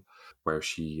hospital where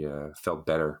she felt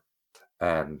better.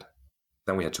 And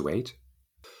then we had to wait.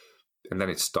 And then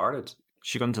it started.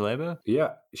 She got into labor?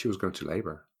 Yeah, she was going to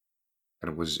labor. And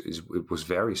it was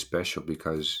very special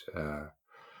because,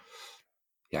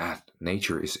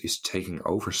 nature is taking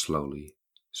over slowly.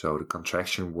 So the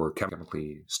contractions were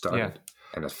chemically started. Yeah.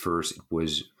 And at first it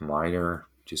was minor,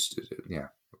 just,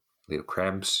 little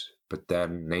cramps. But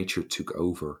then nature took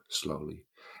over slowly.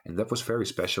 And that was very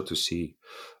special to see.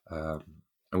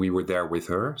 And we were there with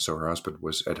her. So her husband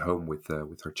was at home with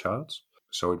her child.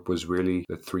 So it was really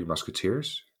the Three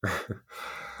Musketeers.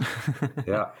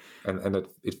 Yeah. And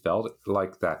it felt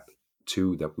like that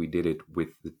too, that we did it with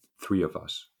the three of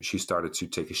us. She started to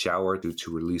take a shower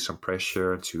to release some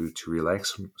pressure, to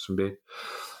relax some bit.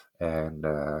 And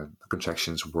the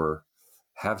contractions were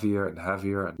heavier and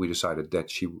heavier. And we decided that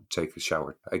she would take a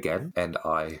shower again. And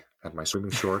I had my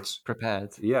swimming shorts.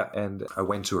 Prepared. Yeah. And I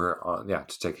went to her,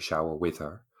 to take a shower with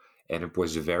her. And it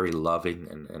was a very loving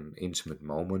and intimate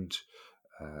moment.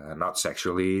 Not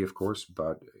sexually, of course,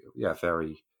 but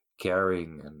very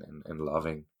caring and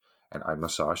loving. And I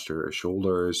massaged her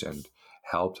shoulders and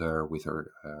helped her with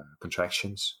her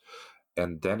contractions.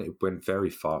 And then it went very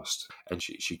fast, and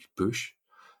she could push.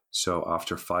 So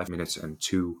after 5 minutes and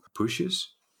 2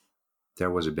 pushes,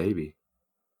 there was a baby.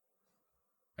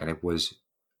 And it was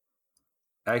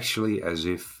actually as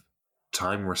if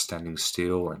time were standing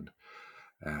still and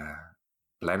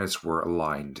planets were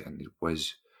aligned, and it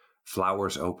was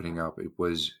flowers opening up. It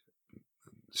was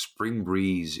spring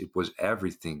breeze. It was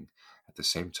everything at the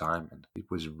same time. And it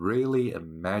was really a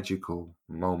magical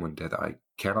moment that I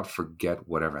cannot forget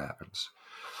whatever happens.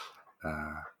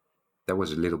 That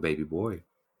was a little baby boy.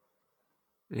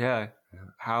 Yeah.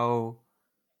 How,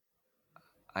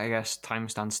 I guess, time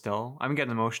stands still. I'm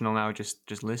getting emotional now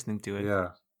just listening to it. Yeah,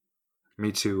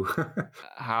 me too.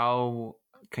 How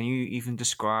can you even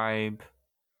describe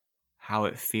how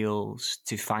it feels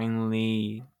to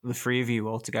finally, the three of you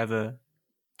all together,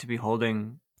 to be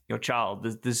holding your child?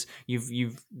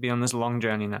 You've been on this long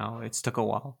journey now. It's took a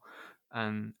while,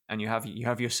 and you have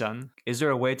your son. Is there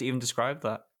a way to even describe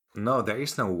that? No, there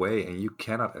is no way, and you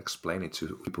cannot explain it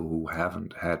to people who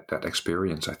haven't had that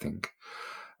experience, I think.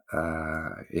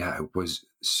 It was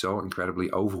so incredibly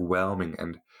overwhelming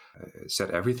and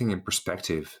set everything in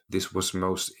perspective. This was the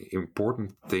most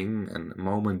important thing and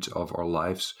moment of our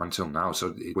lives until now.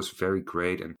 So it was very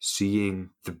great. And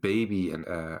seeing the baby and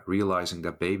realizing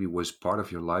that baby was part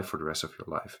of your life for the rest of your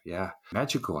life. Yeah,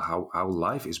 magical how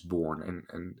life is born.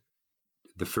 And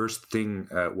the first thing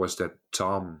was that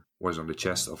Tom was on the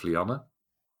chest of Lianne.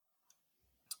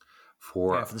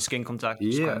 For the skin contact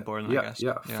was quite important, I guess.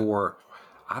 Yeah, for,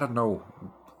 I don't know,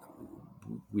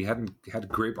 we hadn't had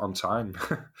grip on time.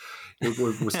 It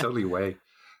was totally away.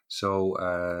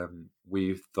 So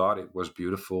we thought it was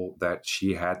beautiful that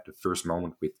she had the first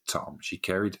moment with Tom. She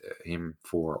carried him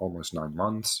for almost 9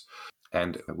 months.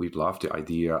 And we loved the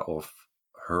idea of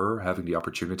her having the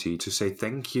opportunity to say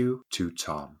thank you to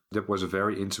Tom. That was a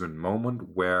very intimate moment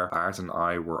where Art and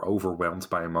I were overwhelmed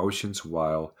by emotions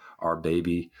while our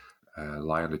baby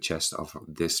lay on the chest of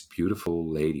this beautiful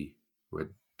lady who had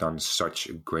done such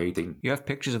a great thing. You have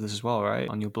pictures of this as well, right,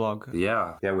 on your blog?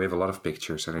 Yeah, we have a lot of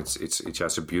pictures, and it's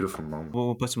just a beautiful moment.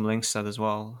 We'll put some links to that as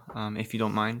well, if you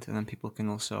don't mind, and then people can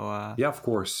also of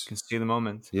course, can see the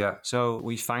moment. Yeah. So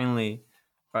we finally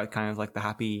are kind of like the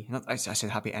happy. I said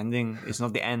happy ending. It's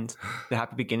not the end, the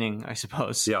happy beginning, I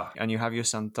suppose. Yeah. And you have your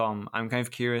son Tom. I'm kind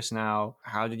of curious now.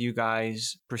 How did you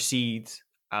guys proceed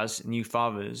as new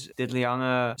fathers? Did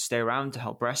Lianne stay around to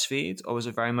help breastfeed, or was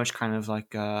it very much kind of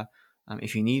like,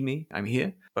 if you need me, I'm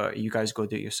here, but you guys go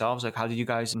do it yourselves? Like, how did you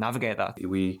guys navigate that?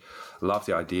 We love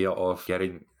the idea of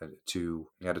getting to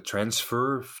the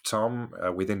transfer of Tom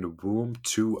within the womb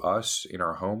to us in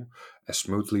our home as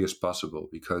smoothly as possible,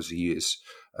 because he is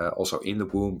also in the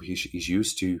womb. He's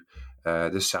used to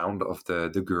the sound of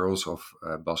the girls of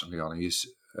Bas and Lianne. He's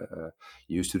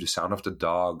used to the sound of the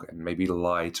dog and maybe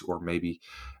light, or maybe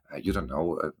a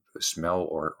smell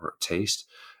or taste.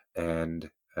 And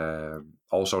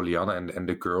also Lianne and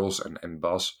the girls and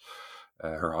Bas,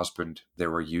 her husband, they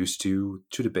were used to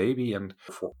the baby. And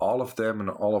for all of them and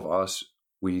all of us,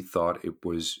 we thought it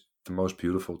was the most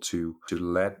beautiful to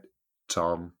let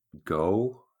Tom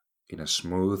go in a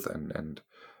smooth and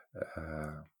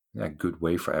good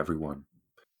way for everyone.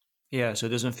 Yeah, so it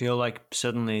doesn't feel like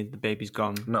suddenly the baby's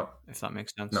gone. No. If that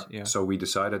makes sense. No. Yeah. So we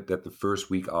decided that the first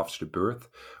week after the birth,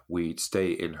 we'd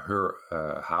stay in her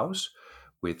house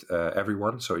with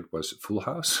everyone. So it was full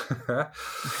house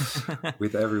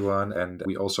with everyone. And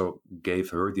we also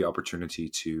gave her the opportunity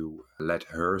to let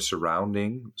her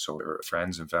surrounding, so her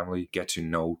friends and family, get to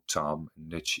know Tom,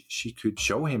 and that she could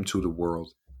show him to the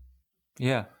world.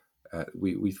 Yeah.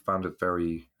 We found it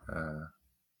very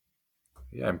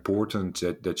important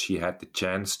that she had the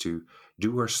chance to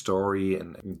do her story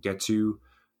and get to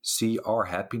see our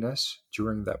happiness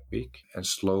during that week, and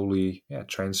slowly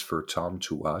transfer Tom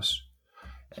to us.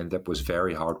 And that was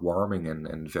very heartwarming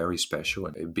and very special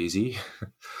and busy.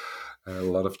 a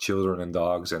lot of children and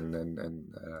dogs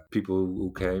and people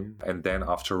who came. And then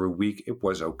after a week, it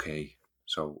was okay.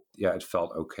 So yeah, it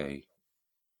felt okay.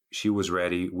 She was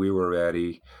ready. We were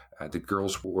ready. The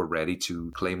girls were ready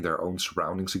to claim their own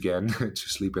surroundings again, to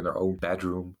sleep in their own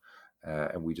bedroom.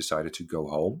 And we decided to go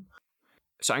home.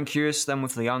 So I'm curious then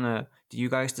with Liana, do you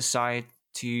guys decide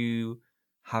to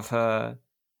have her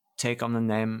take on the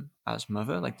name as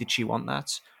mother? Like, did she want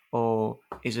that? Or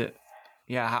is it,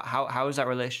 yeah, how is that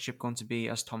relationship going to be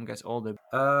as Tom gets older?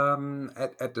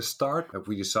 At the start,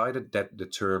 we decided that the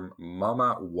term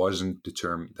mama wasn't the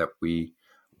term that we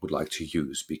would like to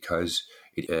use because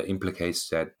it implicates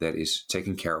that is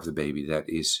taking care of the baby, that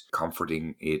is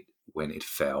comforting it when it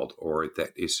failed, or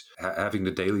that is having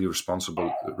the daily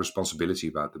responsibility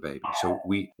about the baby. So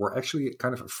we were actually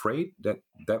kind of afraid that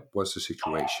was the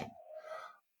situation.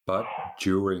 But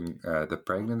during the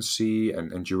pregnancy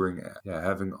and during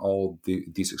having all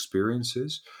these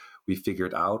experiences, we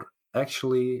figured out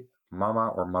actually mama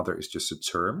or mother is just a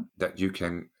term that you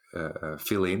can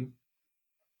fill in,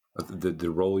 the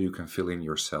role you can fill in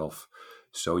yourself.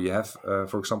 So you have,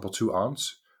 for example, two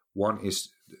aunts. One is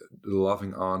the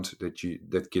loving aunt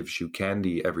that gives you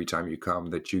candy every time you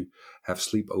come, that you have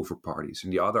sleepover parties.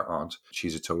 And the other aunt,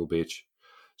 she's a total bitch.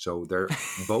 So they're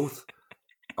both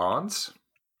aunts,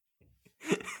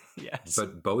 Yes.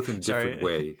 but both in different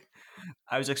way.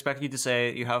 I was expecting you to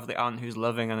say you have the aunt who's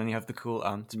loving and then you have the cool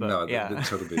aunt. But No, yeah. the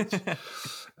total bitch.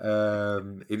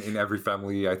 In every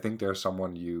family, I think there's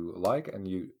someone you like and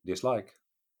you dislike.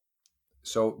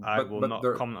 So, I will not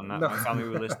comment on that. No. My family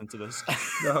will listen to this.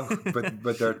 No,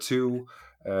 but there are two.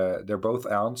 They're both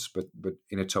aunts, but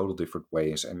in a total different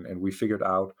ways. And we figured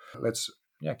out, let's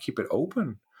keep it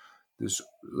open.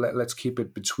 Let's keep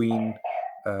it between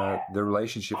the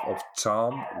relationship of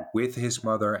Tom with his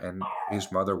mother and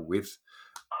his mother with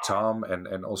Tom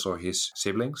and also his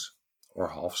siblings or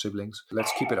half siblings.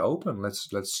 Let's keep it open.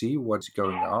 Let's see what's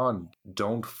going on.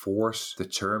 Don't force the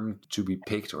term to be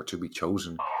picked or to be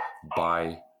chosen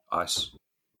by us.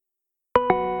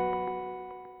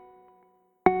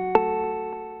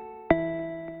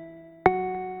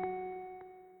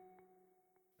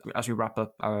 As we wrap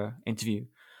up our interview,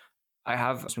 I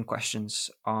have some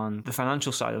questions on the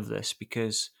financial side of this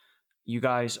because you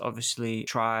guys obviously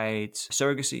tried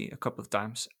surrogacy a couple of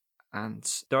times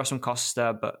and there are some costs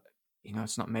there, but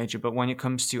it's not major. But when it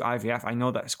comes to IVF, I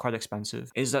know that it's quite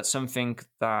expensive. Is that something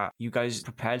that you guys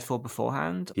prepared for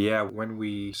beforehand? Yeah, when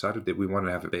we decided that we wanted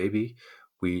to have a baby,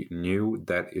 we knew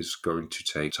that is going to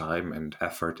take time and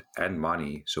effort and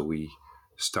money. So we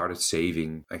started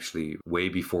saving actually way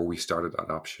before we started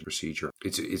adoption procedure.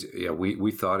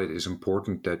 We thought it is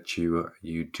important that you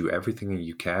do everything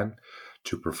you can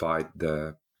to provide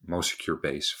the most secure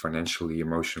base financially,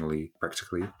 emotionally,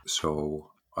 practically.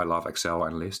 So I love Excel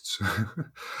and lists.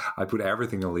 I put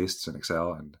everything in lists in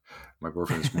Excel, and my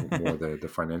boyfriend is more the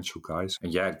financial guys.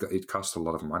 And yeah, it costs a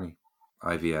lot of money,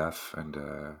 IVF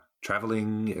and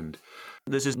traveling. And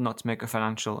this is not to make a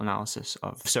financial analysis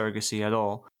of surrogacy at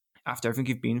all. After everything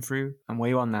you've been through and where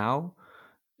you are now,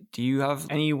 do you have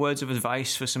any words of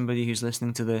advice for somebody who's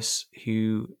listening to this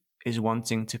who is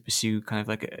wanting to pursue kind of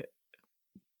like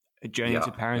a journey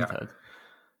to parenthood? Yeah.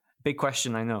 Big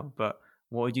question, I know, but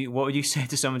what would you say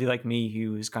to somebody like me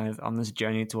who is kind of on this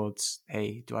journey towards,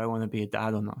 hey, do I want to be a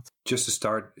dad or not? Just to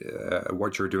start,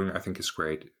 what you're doing, I think is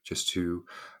great. Just to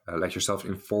let yourself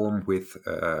inform with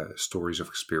stories of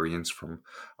experience from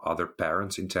other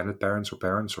parents, intended parents or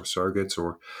surrogates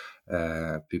or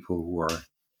people who are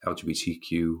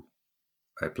LGBTQ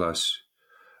plus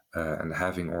and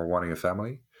having or wanting a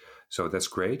family. So that's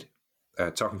great.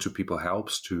 Talking to people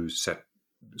helps to set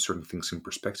certain things in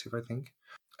perspective, I think,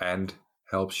 and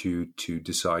helps you to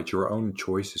decide your own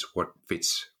choices, what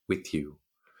fits with you.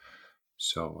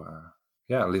 So,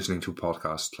 listening to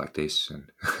podcasts like this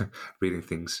and reading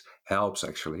things helps,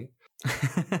 actually.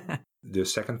 The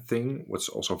second thing, what's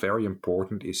also very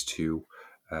important, is to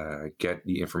get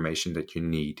the information that you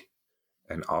need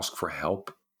and ask for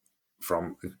help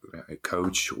from a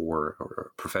coach or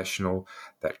a professional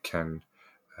that can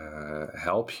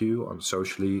help you on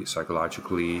socially,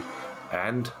 psychologically,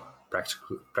 and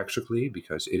practically,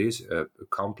 because it is a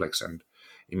complex and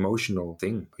emotional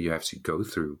thing you have to go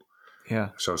through. Yeah.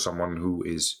 So someone who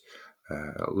is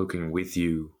looking with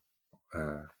you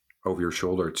over your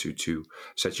shoulder to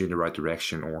set you in the right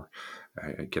direction or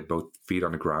get both feet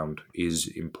on the ground is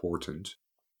important.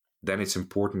 Then it's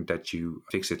important that you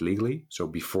fix it legally. So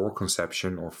before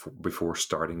conception or before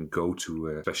starting, go to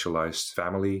a specialized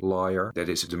family lawyer. That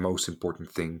is the most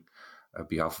important thing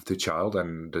behalf of the child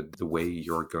and the way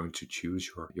you're going to choose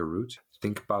your route.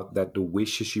 Think about that the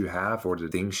wishes you have or the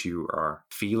things you are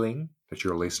feeling, that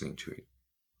you're listening to it.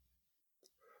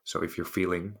 So if you're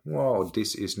feeling, whoa,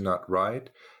 this is not right,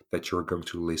 that you're going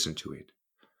to listen to it.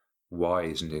 Why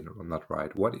isn't it not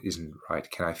right? What isn't right?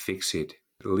 Can I fix it?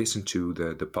 Listen to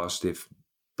the positive,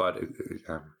 but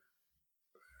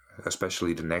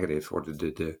especially the negative or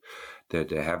the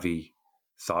heavy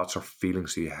thoughts or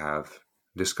feelings you have.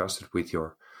 Discuss it with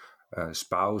your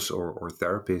spouse or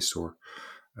therapist or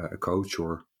a coach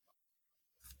or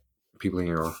people in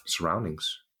your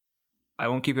surroundings. I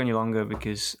won't keep you any longer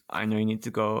because I know you need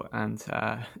to go and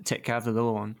take care of the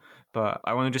little one. But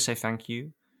I want to just say thank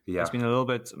you. Yeah. It's been a little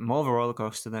bit more of a roller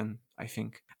coaster than I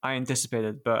think I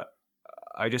anticipated. But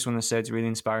I just want to say it's really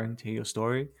inspiring to hear your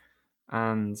story.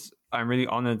 And I'm really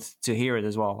honored to hear it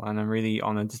as well. And I'm really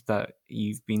honored that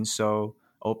you've been so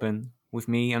open with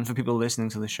me and for people listening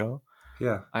to the show.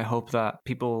 Yeah. I hope that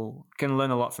people can learn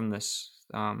a lot from this.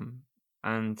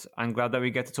 And I'm glad that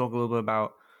we get to talk a little bit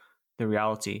about the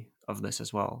reality of this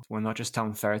as well. We're not just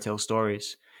telling fairy tale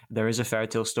stories. There is a fairy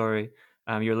tale story.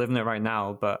 You're living it right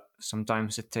now, but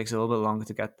sometimes it takes a little bit longer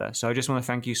to get there. So I just want to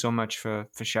thank you so much for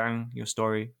sharing your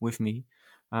story with me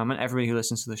and everybody who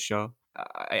listens to the show.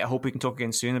 I hope we can talk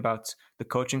again soon about the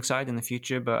coaching side in the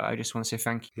future, but I just want to say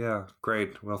thank you. Yeah,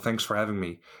 great. Well, thanks for having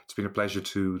me. It's been a pleasure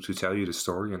to tell you the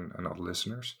story and all the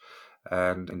listeners.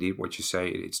 And indeed, what you say,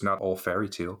 it's not all fairy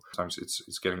tale. Sometimes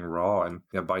it's getting raw. And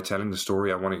by telling the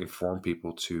story, I want to inform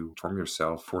people to inform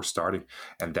yourself for starting.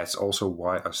 And that's also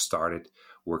why I started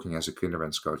working as a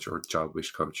kinderwens coach or child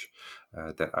wish coach.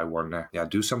 That I want to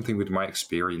do something with my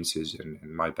experiences and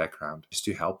my background just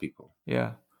to help people.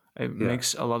 Yeah, it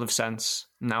makes a lot of sense.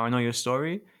 Now I know your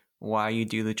story, why you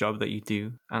do the job that you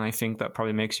do. And I think that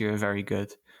probably makes you a very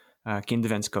good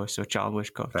kinderwens coach or child wish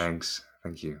coach. Thanks.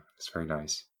 Thank you. It's very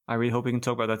nice. I really hope we can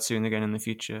talk about that soon again in the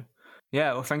future.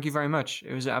 Yeah, well, thank you very much.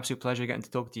 It was an absolute pleasure getting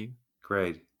to talk to you.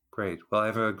 Great. Well,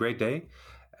 have a great day,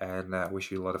 and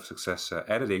wish you a lot of success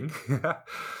editing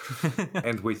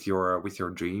and with your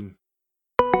dream.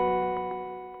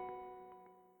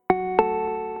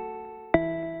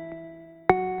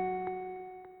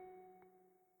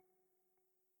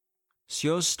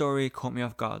 Sjors' story caught me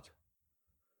off guard.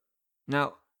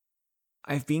 Now,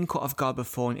 I've been caught off guard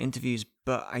before in interviews,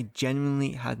 but I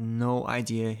genuinely had no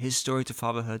idea his story to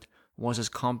fatherhood was as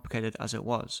complicated as it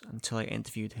was until I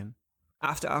interviewed him.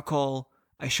 After our call,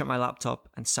 I shut my laptop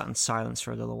and sat in silence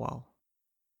for a little while.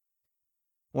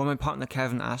 When my partner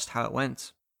Kevin asked how it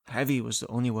went, heavy was the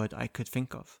only word I could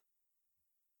think of.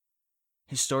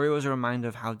 His story was a reminder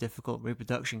of how difficult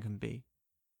reproduction can be.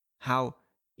 How,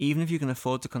 even if you can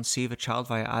afford to conceive a child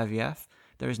via IVF,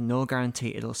 there is no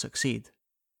guarantee it'll succeed.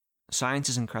 Science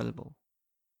is incredible,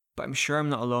 but I'm sure I'm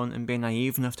not alone in being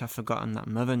naive enough to have forgotten that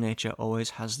Mother Nature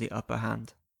always has the upper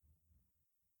hand.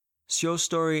 Sjors'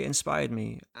 story inspired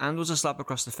me and was a slap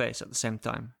across the face at the same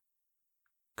time.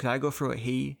 Could I go through what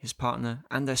he, his partner,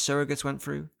 and their surrogates went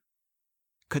through?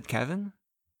 Could Kevin?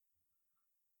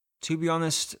 To be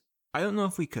honest, I don't know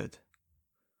if we could.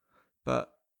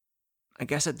 But I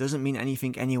guess it doesn't mean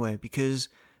anything anyway, because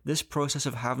this process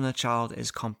of having a child is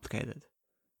complicated.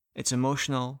 It's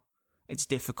emotional, it's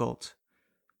difficult,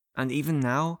 and even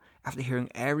now, after hearing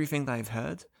everything that I've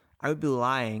heard, I would be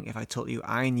lying if I told you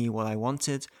I knew what I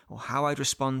wanted or how I'd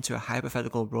respond to a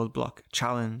hypothetical roadblock,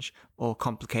 challenge, or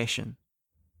complication.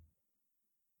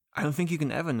 I don't think you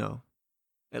can ever know,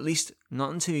 at least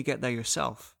not until you get there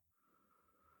yourself.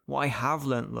 What I have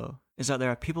learnt though is that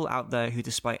there are people out there who,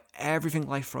 despite everything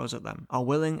life throws at them, are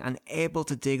willing and able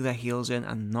to dig their heels in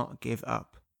and not give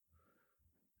up.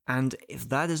 And if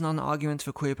that is not an argument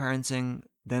for queer parenting,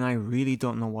 then I really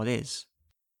don't know what is.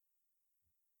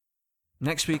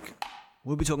 Next week,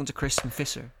 we'll be talking to Kristen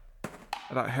Fisser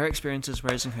about her experiences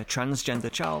raising her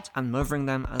transgender child and mothering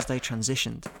them as they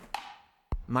transitioned.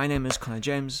 My name is Connor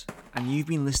James, and you've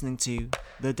been listening to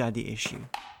The Daddy Issue.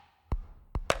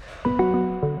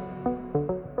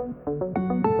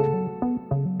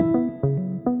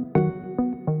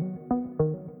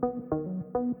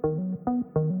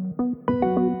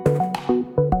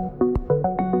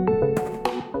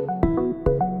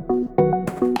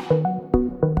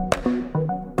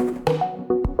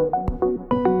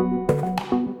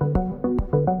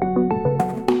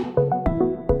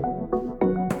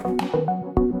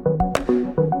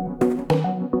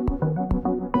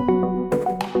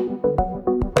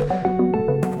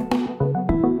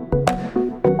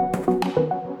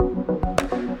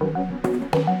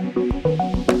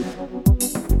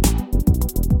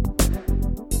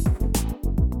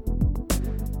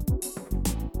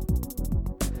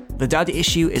 The Daddy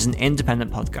Issue is an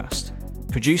independent podcast,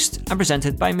 produced and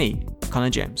presented by me, Connor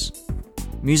James.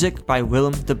 Music by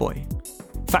Willem de Boy.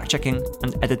 Fact-checking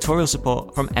and editorial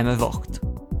support from Emma Vogt.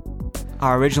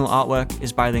 Our original artwork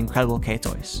is by the incredible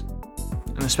K-Toys.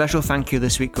 And a special thank you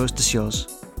this week goes to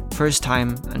Sjors for his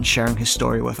time and sharing his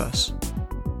story with us.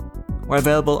 We're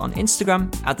available on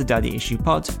Instagram at the Daddy Issue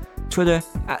Pod, Twitter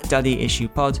at Daddy Issue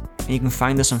Pod, and you can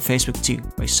find us on Facebook too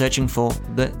by searching for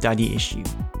The Daddy Issue.